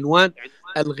 تحت عنوان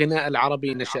الغناء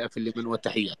العربي نشأ في اليمن.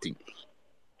 وتحياتي.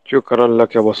 شكرا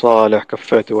لك يا أبو صالح،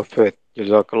 كفيت ووفيت،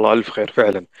 جزاك الله ألف خير.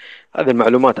 فعلا هذه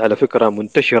المعلومات على فكرة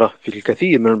منتشرة في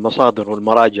الكثير من المصادر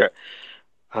والمراجع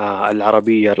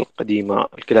العربية القديمة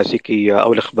الكلاسيكية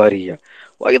أو الإخبارية،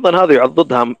 وأيضا هذا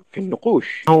يعضدها في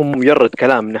النقوش. هو مجرد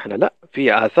كلام نحن، لا،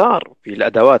 في آثار في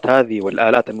الأدوات هذه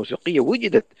والآلات الموسيقية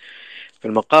وجدت في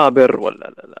المقابر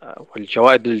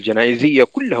والشوائد الجنائزية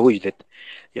كلها وجدت.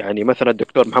 يعني مثلا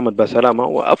الدكتور محمد باسلامة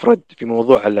وأفرد في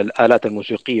موضوع الآلات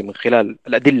الموسيقية من خلال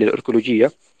الأدلة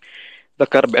الأركولوجية،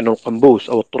 ذكر بأن القنبوس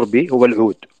أو الطربي هو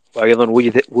العود، وأيضا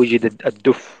وجد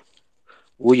الدف،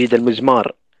 وجد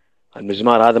المزمار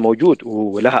هذا موجود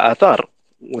ولها آثار،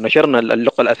 ونشرنا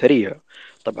اللغة الأثرية،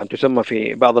 طبعا تسمى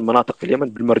في بعض المناطق في اليمن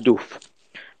بالمردوف.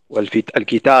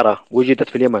 والكيتارة وجدت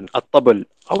في اليمن، الطبل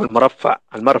أو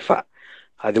المرفع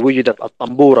هذه وجدت،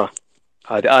 الطنبورة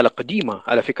هذه آلة قديمة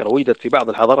على فكرة، وجدت في بعض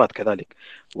الحضارات كذلك،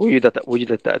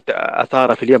 وجدت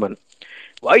آثارها في اليمن.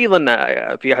 وأيضا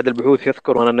في أحد البحوث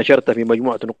يذكر، وأنا نشرتها في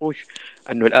مجموعة نقوش،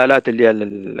 أن الآلات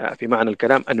اللي في معنى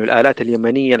الكلام أن الآلات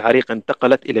اليمنية العريقة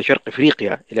انتقلت إلى شرق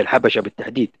إفريقيا، إلى الحبشة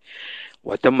بالتحديد،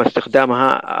 وتم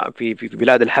استخدامها في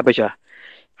بلاد الحبشة.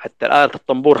 حتى آلة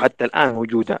الطنبور حتى الآن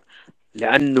موجودة،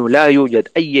 لأنه لا يوجد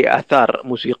أي آثار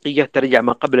موسيقية ترجع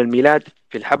ما قبل الميلاد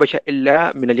في الحبشة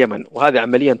إلا من اليمن، وهذه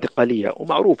عملية انتقالية،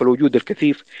 ومعروف الوجود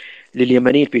الكثيف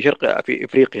لليمنيين في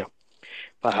إفريقيا.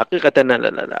 فحقيقة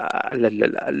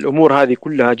الأمور هذه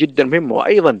كلها جدا مهمة.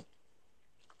 وأيضا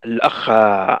الأخ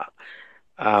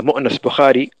مؤنس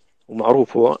بخاري،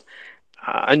 ومعروف هو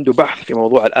عنده بحث في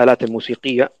موضوع الآلات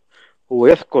الموسيقية، هو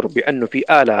يذكر بأنه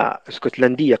في آلة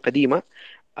اسكتلندية قديمة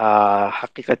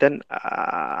حقيقة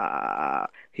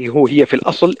هي في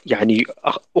الأصل يعني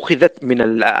أخذت من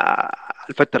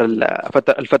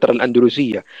الفترة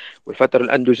الأندلسية، والفترة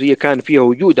الأندلسية كان فيها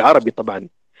وجود عربي طبعا،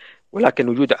 ولكن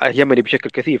وجود يمني بشكل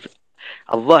كثيف.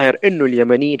 الظاهر أنه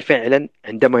اليمنيين فعلا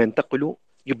عندما ينتقلوا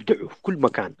يبدعوا في كل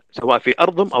مكان، سواء في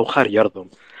أرضهم أو خارج أرضهم.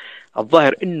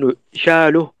 الظاهر أنه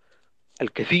شالوا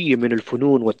الكثير من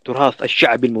الفنون والتراث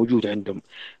الشعبي الموجود عندهم،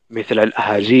 مثل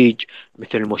الأهازيج،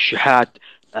 مثل الموشحات،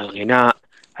 الغناء،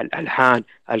 الألحان،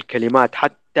 الكلمات،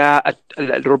 حتى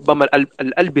ربما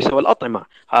الألبسة والأطعمة.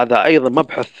 هذا أيضا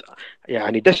مبحث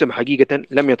يعني دسم حقيقة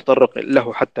لم يتطرق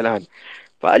له حتى الآن.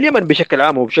 فاليمن بشكل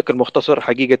عام وبشكل مختصر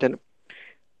حقيقة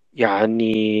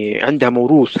يعني عندها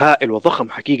موروث هائل وضخم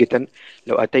حقيقة.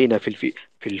 لو أتينا في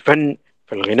الفن،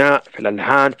 في الغناء، في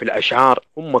الألحان، في الأشعار،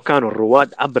 هم كانوا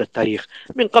الرواد عبر التاريخ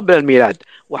من قبل الميلاد،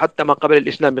 وحتى ما قبل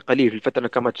الإسلام بقليل في الفترة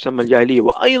كما تسمى الجاهلية،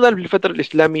 وأيضا في الفترة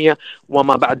الإسلامية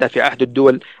وما بعدها في عهد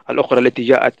الدول الأخرى التي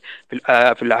جاءت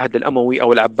في العهد الأموي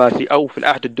أو العباسي، أو في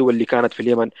العهد الدول اللي كانت في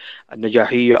اليمن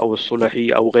النجاحية أو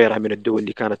الصليحية أو غيرها من الدول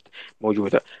اللي كانت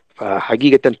موجودة.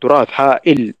 فحقيقة تراث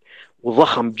هائل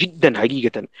وضخم جدا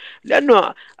حقيقة.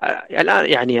 لأنه الآن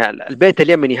يعني البيت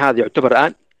اليمني هذا يعتبر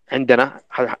الآن عندنا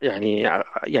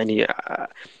يعني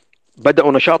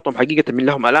بدأوا نشاطهم حقيقة من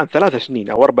لهم الآن 3 سنين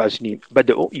أو 4 سنين،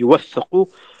 بدأوا يوثقوا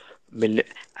من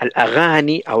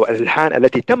الأغاني أو الألحان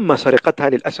التي تم سرقتها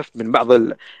للأسف من بعض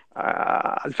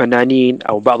الفنانين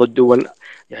أو بعض الدول.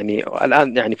 يعني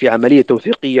الآن يعني في عملية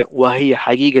توثيقية، وهي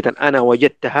حقيقة أنا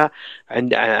وجدتها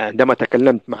عندما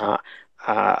تكلمت مع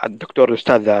الدكتور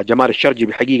الأستاذ جمال الشرجي.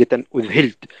 بحقيقة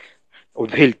أذهلت.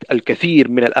 الكثير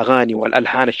من الأغاني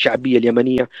والألحان الشعبية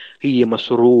اليمنية هي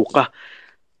مسروقة.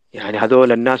 يعني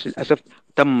هذول الناس للأسف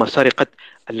تم سرقة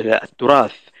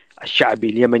التراث الشعبي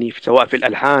اليمني، سواء في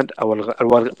الألحان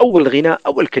أو الغناء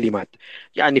أو الكلمات.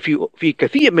 يعني في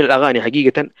كثير من الأغاني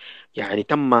حقيقة يعني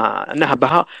تم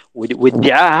نهبها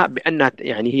وادعاها بأنها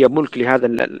يعني هي ملك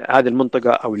هذه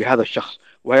المنطقة أو لهذا الشخص،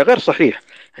 وهي غير صحيح.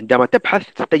 عندما تبحث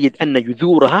تجد أن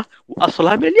جذورها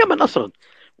وأصلها من اليمن أصلا،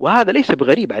 وهذا ليس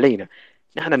بغريب علينا.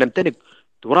 نحن نمتلك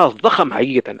تراث ضخم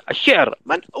حقيقة. الشعر،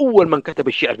 من أول من كتب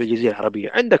الشعر في الجزيرة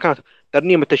العربية؟ عندك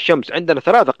ترنيمة الشمس، عندنا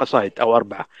 3 قصائد أو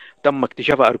 4 تم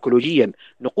اكتشافها أركيولوجيا،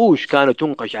 نقوش كانت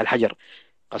تنقش على الحجر،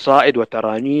 قصائد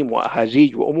وترانيم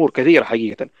وأهازيج وأمور كثيرة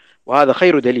حقيقة. وهذا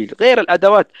خير دليل، غير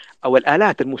الأدوات أو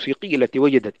الآلات الموسيقية التي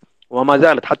وجدت وما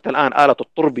زالت حتى الآن. آلة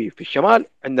الطربي في الشمال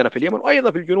عندنا في اليمن،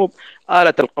 وأيضا في الجنوب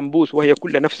آلة القنبوس، وهي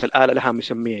كل نفس الآلة لها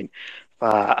مسميين.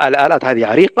 فالآلات هذه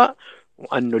عريقة،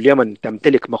 وأن اليمن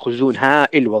تمتلك مخزون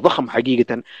هائل وضخم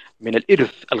حقيقة من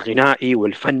الإرث الغنائي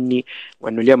والفني.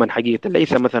 وأن اليمن حقيقة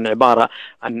ليس مثلا عبارة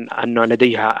عن أنه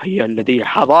لديها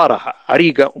حضارة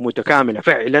عريقة ومتكاملة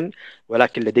فعلا،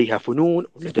 ولكن لديها فنون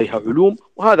ولديها علوم،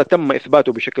 وهذا تم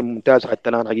إثباته بشكل ممتاز حتى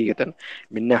الآن حقيقة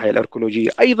من الناحية الأركيولوجية،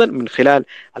 أيضا من خلال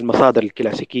المصادر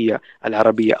الكلاسيكية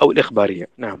العربية أو الإخبارية.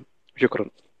 نعم، شكرا.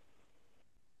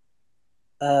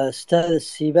 أستاذ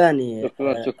السيباني،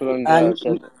 شكرا يا الآن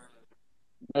أستاذ.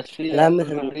 بس في الآن أخ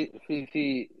مثلا المهدي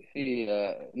في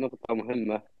نقطة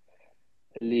مهمة،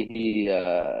 اللي هي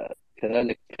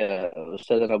كذلك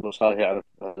أستاذنا أبو صالح يعرف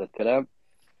هذا الكلام،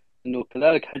 إنه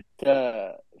كذلك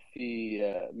حتى في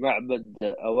معبد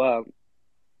أوام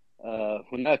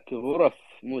هناك غرف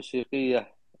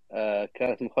موسيقية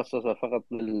كانت مخصصة فقط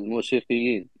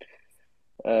للموسيقيين.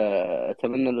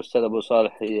 أتمنى الأستاذ أبو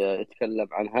صالح يتكلم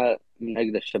عنها من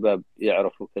أجل الشباب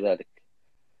يعرفوا كذلك.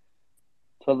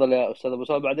 تفضل يا أستاذ أبو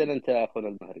صالح، بعدين أنت يا أخونا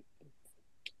المهري.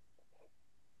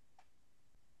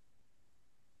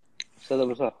 أستاذ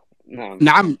أبو صالح.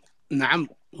 نعم.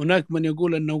 هناك من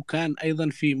يقول أنه كان أيضا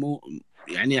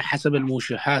يعني حسب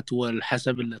الموشحات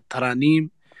وحسب الترانيم،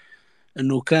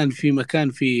 أنه كان في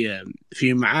مكان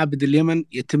في معابد اليمن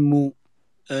يتم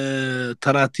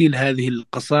تراتيل هذه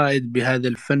القصائد بهذا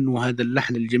الفن وهذا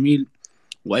اللحن الجميل.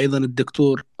 وأيضا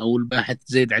الدكتور أو الباحث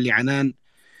زيد علي عنان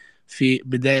في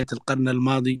بداية القرن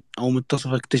الماضي أو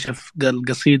منتصف اكتشف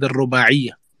القصيدة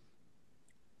الرباعية،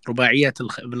 رباعيات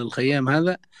ابن الخيام.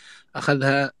 هذا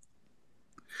أخذها،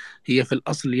 هي في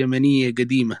الأصل يمنية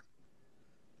قديمة،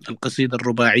 القصيدة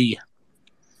الرباعية،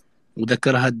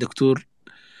 وذكرها الدكتور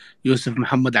يوسف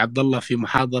محمد عبد الله في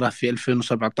محاضرة في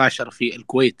 2017 في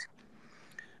الكويت،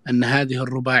 أن هذه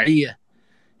الرباعية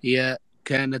هي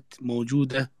كانت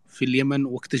موجودة في اليمن،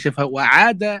 واكتشفها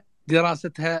وعاد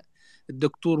دراستها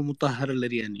الدكتور مطهر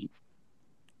الرياني.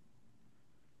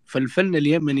 فالفن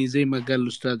اليمني زي ما قال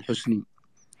الأستاذ حسني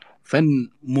فن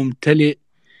ممتلئ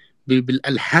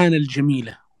بالألحان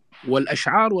الجميلة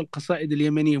والأشعار والقصائد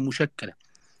اليمنية مشكلة.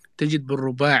 تجد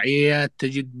بالرباعيات،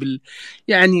 تجد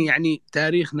يعني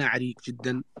تاريخنا عريق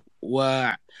جدا،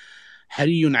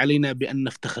 وحري علينا بأن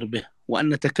نفتخر به وأن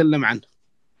نتكلم عنه.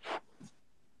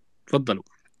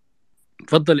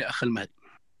 تفضل يا أخ المهدي.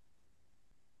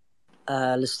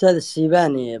 الأستاذ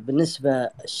السيباني، بالنسبة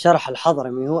الشرح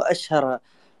الحضرمي هو أشهر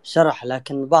شرح،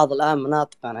 لكن بعض الآن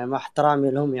مناطق، يعني مع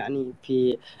احترامي لهم، يعني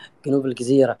في جنوب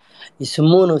الجزيرة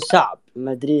يسمونه صعب،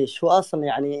 ما أدري شو أصلا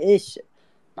يعني إيش،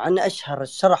 مع أن أشهر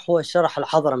الشرح هو الشرح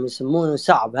الحضرمي يسمونه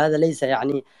صعب. هذا ليس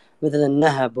يعني مثل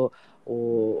النهب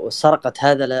وسرقة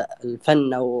هذا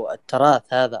الفن أو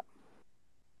التراث هذا.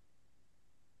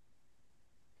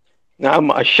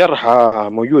 نعم، الشرح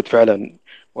موجود فعلا،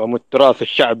 ومن تراث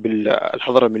الشعب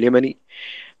الحضرمي اليمني،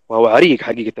 وهو عريق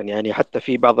حقيقة. يعني حتى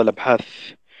في بعض الأبحاث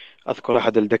أذكر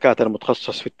أحد الدكاترة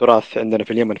المتخصص في التراث عندنا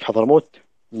في اليمن في حضرموت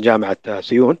من جامعة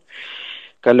سيون،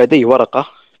 كان لديه ورقة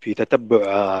في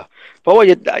تتبع،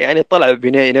 فوجد يعني طلع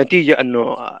بنتيجة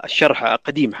أنه الشرح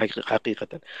قديم حقيقة.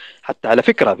 حتى على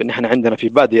فكرة إن إحنا عندنا في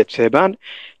بادية سيبان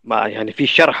ما يعني في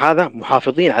الشرح هذا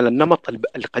محافظين على النمط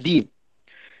القديم.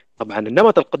 طبعا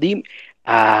النمط القديم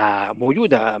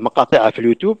موجودة مقاطعها في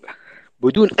اليوتيوب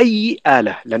بدون أي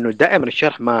آلة، لأنه دائما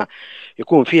الشرح ما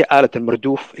يكون فيه آلة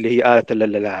المردوف اللي هي آلة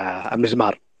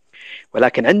المزمار.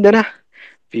 ولكن عندنا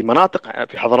في مناطق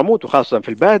في حضرموت وخاصة في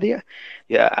البادية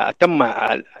تم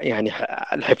يعني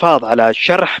الحفاظ على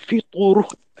الشرح في طوره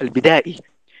البدائي،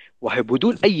 وهي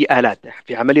بدون أي آلات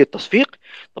في عملية تصفيق.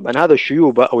 طبعا هذا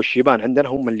الشيوبة أو الشيبان عندنا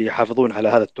هم اللي يحافظون على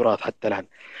هذا التراث حتى الآن،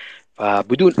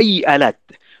 فبدون أي آلات،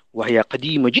 وهي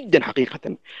قديمة جدا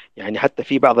حقيقة. يعني حتى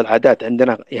في بعض العادات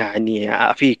عندنا يعني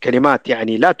في كلمات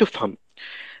يعني لا تفهم،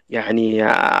 يعني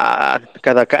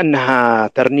كذا كأنها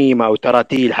ترنيمة أو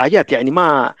تراتيل، حاجات يعني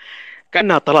ما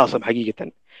كأنها طلاسم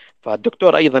حقيقة.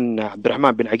 فالدكتور أيضا عبد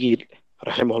الرحمن بن عقيل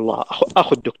رحمه الله،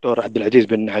 أخو الدكتور عبد العزيز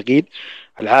بن عقيل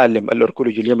العالم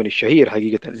الأركولوجي اليمني الشهير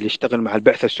حقيقة، اللي اشتغل مع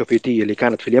البعثة السوفيتية اللي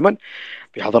كانت في اليمن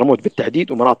في حضرموت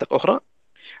بالتحديد ومناطق أخرى،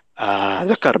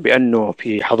 ذكر بأنه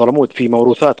في حضرموت في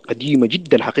موروثات قديمة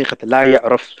جدا حقيقة لا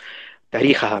يعرف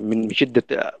تاريخها من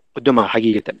شدة قدمها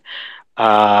حقيقة.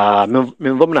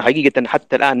 من ضمنها حقيقة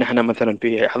حتى الآن نحن مثلا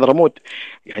في حضرموت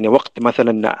يعني وقت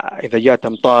مثلا إذا جاءت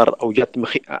أمطار أو جاءت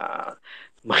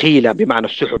مخيلة بمعنى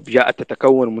السحب جاءت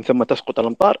تتكون ومن ثم تسقط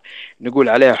الأمطار، نقول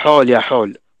عليها حول يا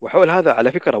حول. وحول هذا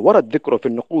على فكرة ورد ذكره في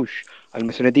النقوش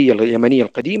المسندية اليمنية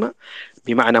القديمة،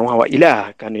 بمعنى وهو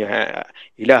إله كان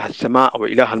إله السماء أو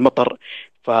إله المطر.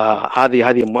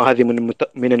 فهذه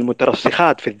من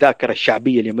المترسخات في الذاكرة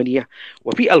الشعبية اليمنية.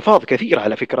 وفي ألفاظ كثيرة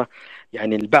على فكرة،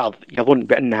 يعني البعض يظن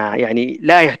بأنها يعني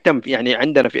لا يهتم، يعني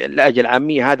عندنا في اللهجة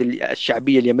العامية هذه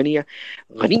الشعبية اليمنية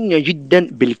غنية جدا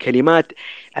بالكلمات.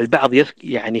 البعض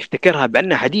يعني يفتكرها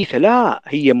بأنها حديثة، لا،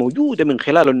 هي موجودة من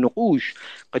خلال النقوش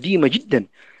قديمة جدا،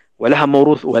 ولها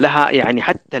موروث ولها يعني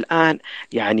حتى الآن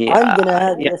يعني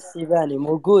عندنا هذه السيباني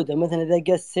موجودة، مثلا إذا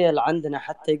جاء السيل عندنا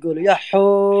حتى يقولوا يا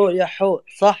حو يا حو،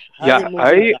 صح؟ هذه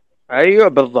موجودة. ايوه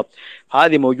بالضبط،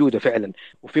 هذه موجوده فعلا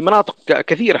وفي مناطق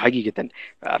كثيره حقيقه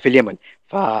في اليمن.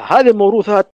 فهذه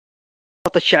الموروثات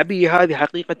الشعبيه هذه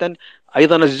حقيقه،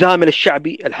 ايضا الزامل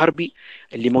الشعبي الحربي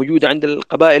اللي موجوده عند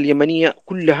القبائل اليمنيه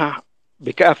كلها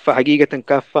بكافه حقيقه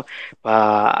كافه. ف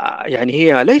يعني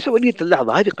هي ليس وليده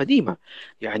اللحظه، هذه قديمه.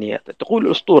 يعني تقول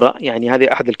الاسطوره، يعني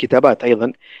هذه احد الكتابات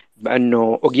ايضا،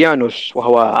 بانه اوغيانوس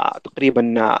وهو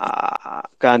تقريبا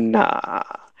كان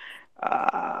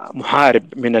محارب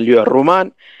من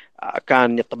الرومان،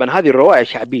 كان طبعا هذه الرواية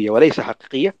شعبية وليس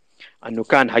حقيقية، أنه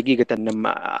كان حقيقة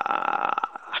لما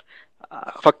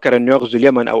فكر أنه يغزو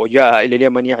اليمن أو جاء إلى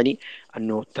اليمن، يعني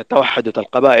أنه توحدت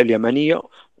القبائل اليمنية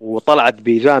وطلعت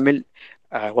بزامل.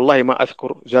 والله ما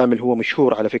أذكر زامل، هو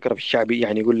مشهور على فكرة في الشعبي،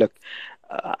 يعني يقول لك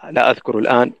لا أذكره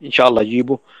الآن، إن شاء الله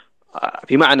أجيبه.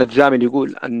 في معنى الزامل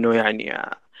يقول أنه يعني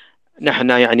نحن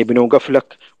يعني بنوقف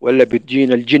لك ولا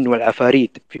بتجينا الجن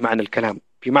والعفاريت، في معنى الكلام،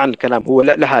 في معنى الكلام هو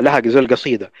لها زي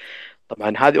القصيدة.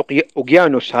 طبعا هذه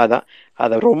أوقيانوس، هذا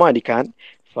روماني كان.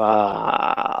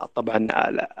 فطبعا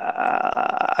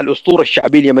الأسطورة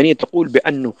الشعبية اليمنية تقول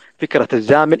بأنه فكرة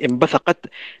الزامل انبثقت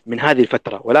من هذه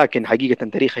الفترة، ولكن حقيقة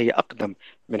تاريخها هي أقدم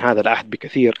من هذا العهد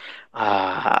بكثير.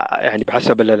 يعني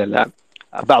بحسب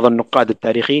بعض النقاد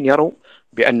التاريخيين يروا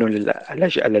بأنه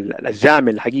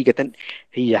الزامل حقيقة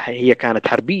هي كانت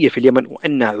حربية في اليمن،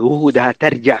 وأن عهودها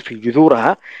ترجع في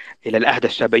جذورها إلى العهد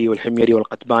السبعي والحميري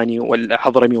والقطباني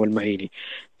والحضرمي والمعيني.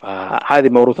 فهذه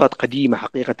موروثات قديمة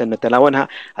حقيقة نتناولها.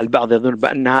 البعض يظن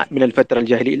بأنها من الفترة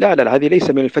الجاهلية، لا لا لا، هذه ليس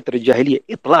من الفترة الجاهلية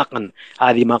إطلاقا،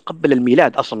 هذه ما قبل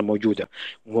الميلاد أصلا موجودة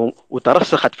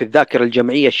وترسخت في الذاكرة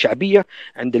الجمعية الشعبية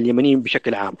عند اليمنيين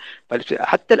بشكل عام.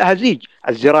 حتى الأهازيج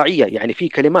الزراعية، يعني في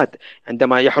كلمات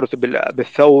عندما يحرث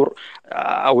بالثور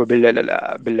أو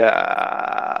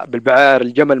بالبعار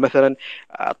الجمل مثلا،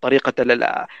 طريقة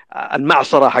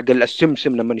المعصرة حق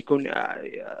السمسم لما يكون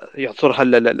يعصرها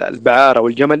البعار أو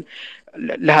الجمل،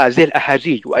 لها زي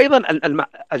الأهازيج. وأيضا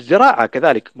الزراعة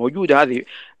كذلك موجودة هذه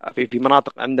في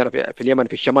مناطق عندنا في اليمن،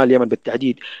 في الشمال اليمن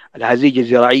بالتحديد، الأهازيج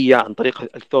الزراعية عن طريق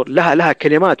الثور لها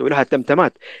كلمات ولها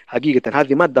تمتمات حقيقة.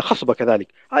 هذه مادة خصبة كذلك،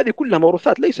 هذه كلها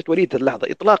موروثات ليست وليدة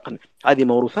اللحظة إطلاقا، هذه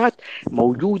موروثات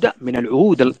موجودة من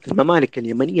العهود الممالك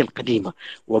اليمنية القديمة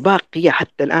وباقية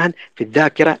حتى الآن في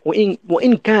الذاكرة،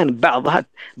 وإن كان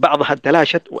بعضها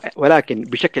تلاشت، ولكن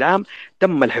بشكل عام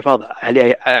تم الحفاظ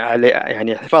عليه،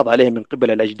 يعني الحفاظ عليه من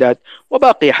قبل الأجداد،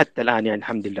 وباقي حتى الآن يعني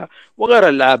الحمد لله. وغير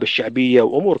الألعاب الشعبية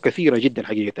وأمور أمور كثيرة جدا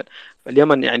حقيقة.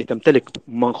 فاليمن يعني تمتلك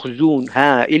مخزون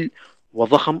هائل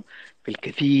وضخم في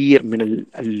الكثير من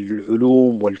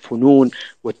العلوم والفنون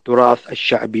والتراث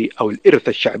الشعبي أو الإرث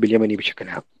الشعبي اليمني بشكل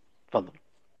عام. تفضل.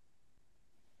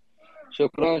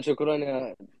 شكرا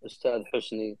يا أستاذ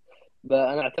حسني.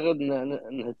 أنا أعتقد أن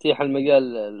نتيح المجال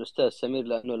للأستاذ سمير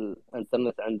لأنه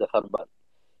الإنترنت عنده خربان،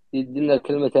 يدينا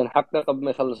كلمتين حقه قبل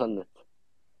ما يخلص النت.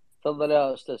 تفضل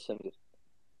يا أستاذ سمير.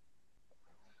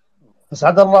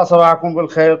 أسعد الله صباحكم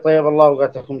بالخير، طيب الله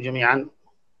أوقاتكم جميعا،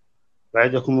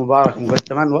 وعيدكم مبارك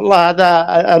مقدما. والله هذا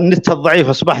النت الضعيف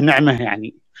أصبح نعمة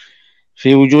يعني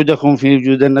في وجودكم، في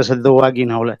وجود الناس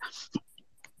الذواقين هؤلاء.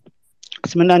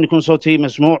 أتمنى أن يكون صوتي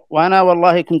مسموع. وأنا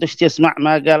والله كنت أشتي أسمع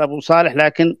ما قال أبو صالح،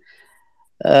 لكن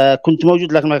كنت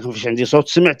موجود لكن ما كان فيش عندي صوت.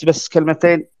 سمعت بس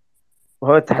كلمتين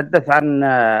وهو يتحدث عن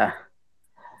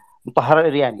مطهر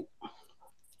الإرياني،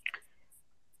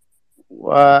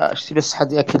 واشتي بس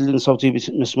حد يأكد لي إن صوتي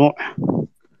مسموع.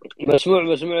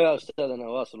 مسموع يا أستاذ، أنا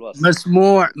واصل.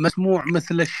 مسموع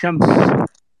مثل الشمس.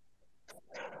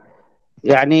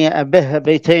 يعني به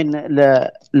بيتين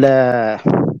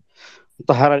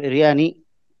مطهر الإرياني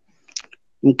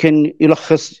يمكن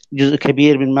يلخص جزء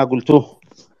كبير من ما قلته.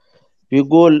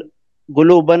 يقول: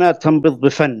 قلوبنا تنبض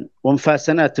بفن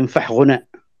وانفاسنا تنفح غناء،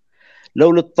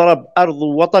 لو للطرب أرض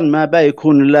ووطن ما با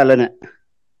يكون إلا لنا،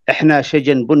 إحنا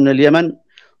شجن بن اليمن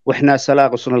وإحنا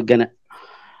سلاغسنا القنا.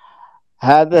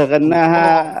 هذا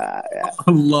غناها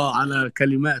الله على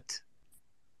كلمات.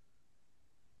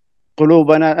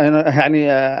 قلوبنا،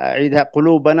 يعني أعيدها: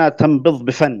 قلوبنا تنبض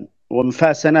بفن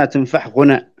وانفاسنا تنفح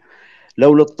غناء،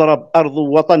 لو للطرب أرض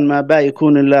ووطن ما با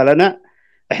يكون إلا لنا،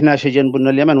 إحنا شجن بن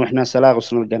اليمن وإحنا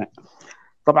سلاغسنا القنا.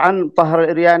 طبعا طهر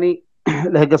الإرياني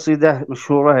له قصيدة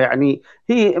مشهورة، يعني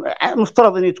هي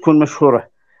مفترض أن تكون مشهورة،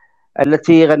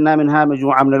 التي غنى منها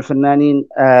مجموعة من الفنانين،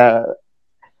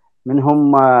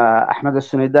 منهم أحمد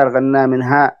السنيدار غنى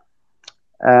منها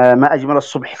ما أجمل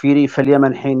الصبح في ريف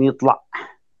اليمن حين يطلع،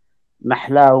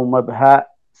 محلاه ومبهى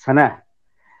سناه.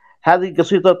 هذه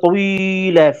قصيدة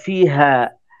طويلة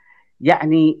فيها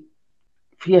يعني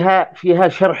فيها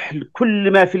شرح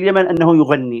لكل ما في اليمن، أنه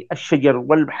يغني الشجر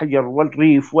والحجر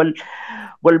والريف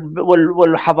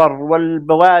والحضر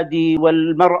والبوادي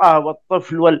والمرأة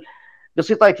والطفل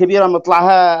قصيدة كبيرة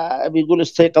مطلعها بيقول: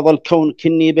 استيقظ الكون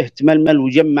كني به تململ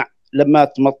وجمع، لما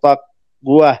تمطى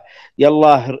قواه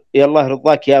يالله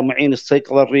رضاك يا معين،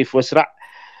 استيقظ الريف واسرع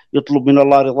يطلب من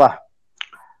الله رضاه.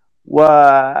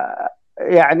 ويعني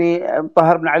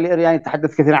طاهر بن علي الإرياني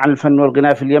تحدث كثيرا عن الفن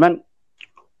والغناء في اليمن،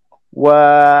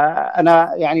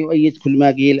 وأنا يعني أؤيد كل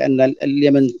ما قيل أن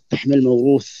اليمن تحمل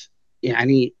موروث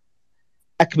يعني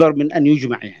أكبر من أن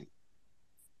يجمع يعني.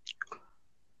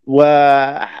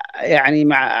 ويعني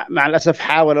مع الأسف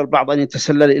حاول البعض أن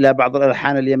يتسلل إلى بعض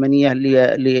الألحان اليمنية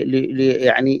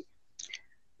يعني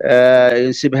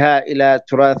ينسبها إلى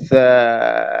تراث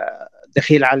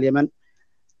دخيل على اليمن.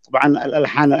 طبعا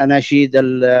الألحان، الأناشيد،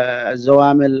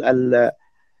 الزوامل،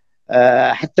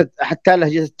 حتى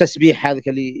لهجة التسبيح هذا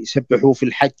اللي يسبحوه في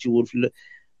الحج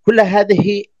كل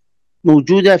هذه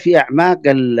موجودة في أعماق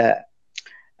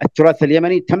التراث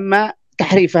اليمني، تم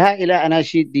تحريفها إلى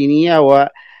أناشيد دينية و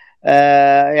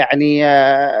يعني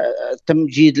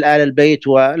تمجيد الآل البيت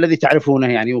والذي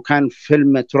تعرفونه يعني. وكان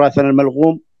فيلم تراثنا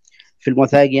الملغوم، فيلم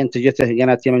وثائقي أنتجته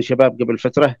قناة يمن شباب قبل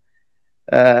فترة،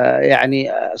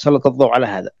 يعني سلط الضوء على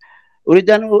هذا. أريد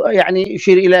أن يعني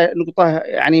أشير إلى نقطة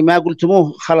يعني ما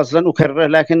قلتموه خلاص لن أكرره،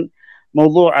 لكن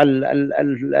موضوع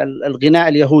الغناء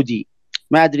اليهودي،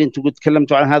 ما أدري أنتم قد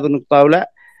تكلمتوا عن هذا النقطة أو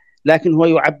لا، لكن هو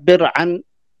يعبر عن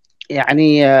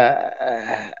يعني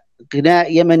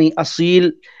غناء يمني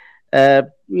أصيل،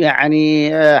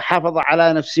 يعني حافظ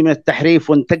على نفسه من التحريف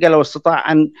وانتقل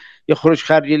واستطاع أن يخرج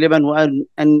خارج اليمن وأن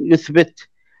يثبت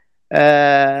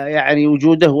يعني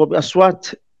وجوده، وبأصوات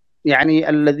يعني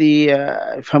الذي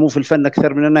يفهموا في الفن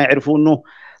أكثر مننا يعرفوا أنه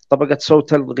طبقة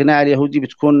صوت الغناء اليهودي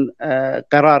بتكون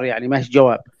قرار يعني ما هي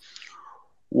جواب،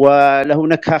 وله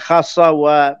نكهة خاصة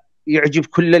ويعجب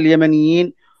كل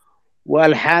اليمنيين،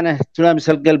 وألحانه تلامس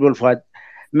القلب والفؤاد.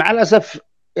 مع الأسف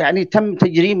يعني تم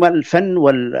تجريم الفن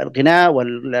والغناء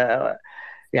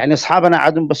يعني أصحابنا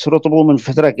عادوا بس رطبوا من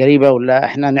فترة قريبة، ولا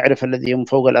إحنا نعرف الذي هم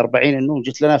فوق 40 أنه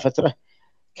جت لنا فترة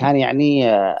كان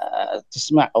يعني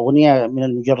تسمع أغنية من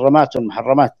المجرمات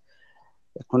والمحرمات.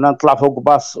 كنا نطلع فوق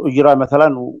باص أجرة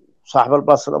مثلا، وصاحب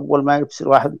الباص أول ما يبصر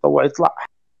واحد مطوع يطلع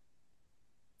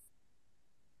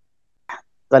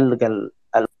طلق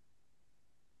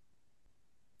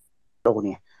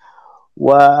الأغنية،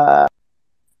 وإذا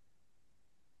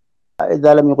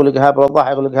لم يغلقها بالوضاح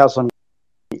يغلقها صميم.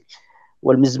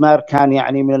 والمزمار كان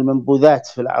يعني من المنبوذات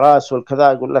في الأعراس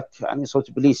والكذا، يقول لك يعني صوت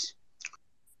إبليس.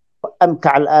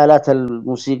 امتع الالات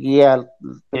الموسيقيه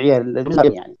الطبيعيه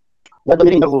يعني،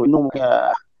 وقادرين انهم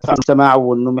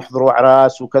يسمعوا وانهم يحضروا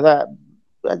اعراس وكذا.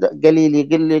 قليل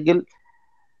يقل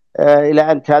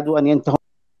الى ان كادوا ان ينتهوا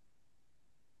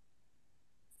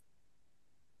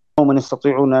من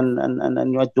يستطيعون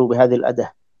ان يؤدوا بهذه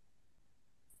الاداه.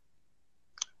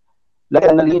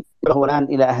 لكن اللي هو الان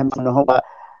الى اهم انه هو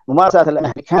ممارسه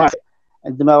الامريكان.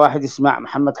 عندما واحد يسمع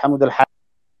محمد حمود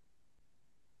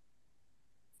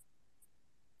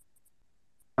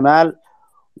الحمال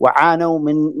وعانوا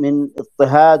من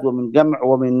اضطهاد ومن جمع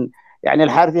ومن يعني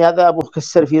الحارثي هذا ابوه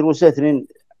كسر في روسه 2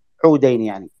 عودين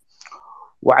يعني،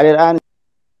 وعلى الان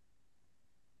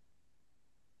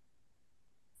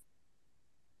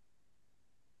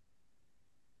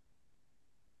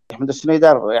احمد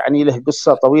السنيدر يعني له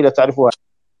قصه طويله تعرفوها.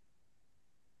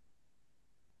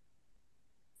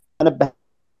 انبه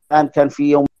الان كان في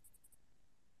يوم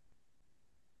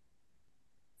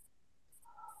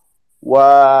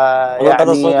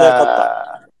ويعني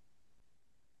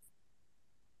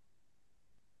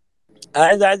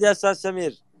أعد يا أستاذ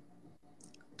سمير.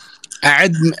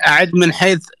 أعد من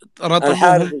حيث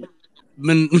رطبهم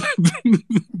من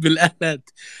بالآلات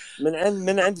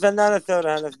من عند فنان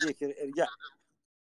الثورة. أنا فديك ارجع.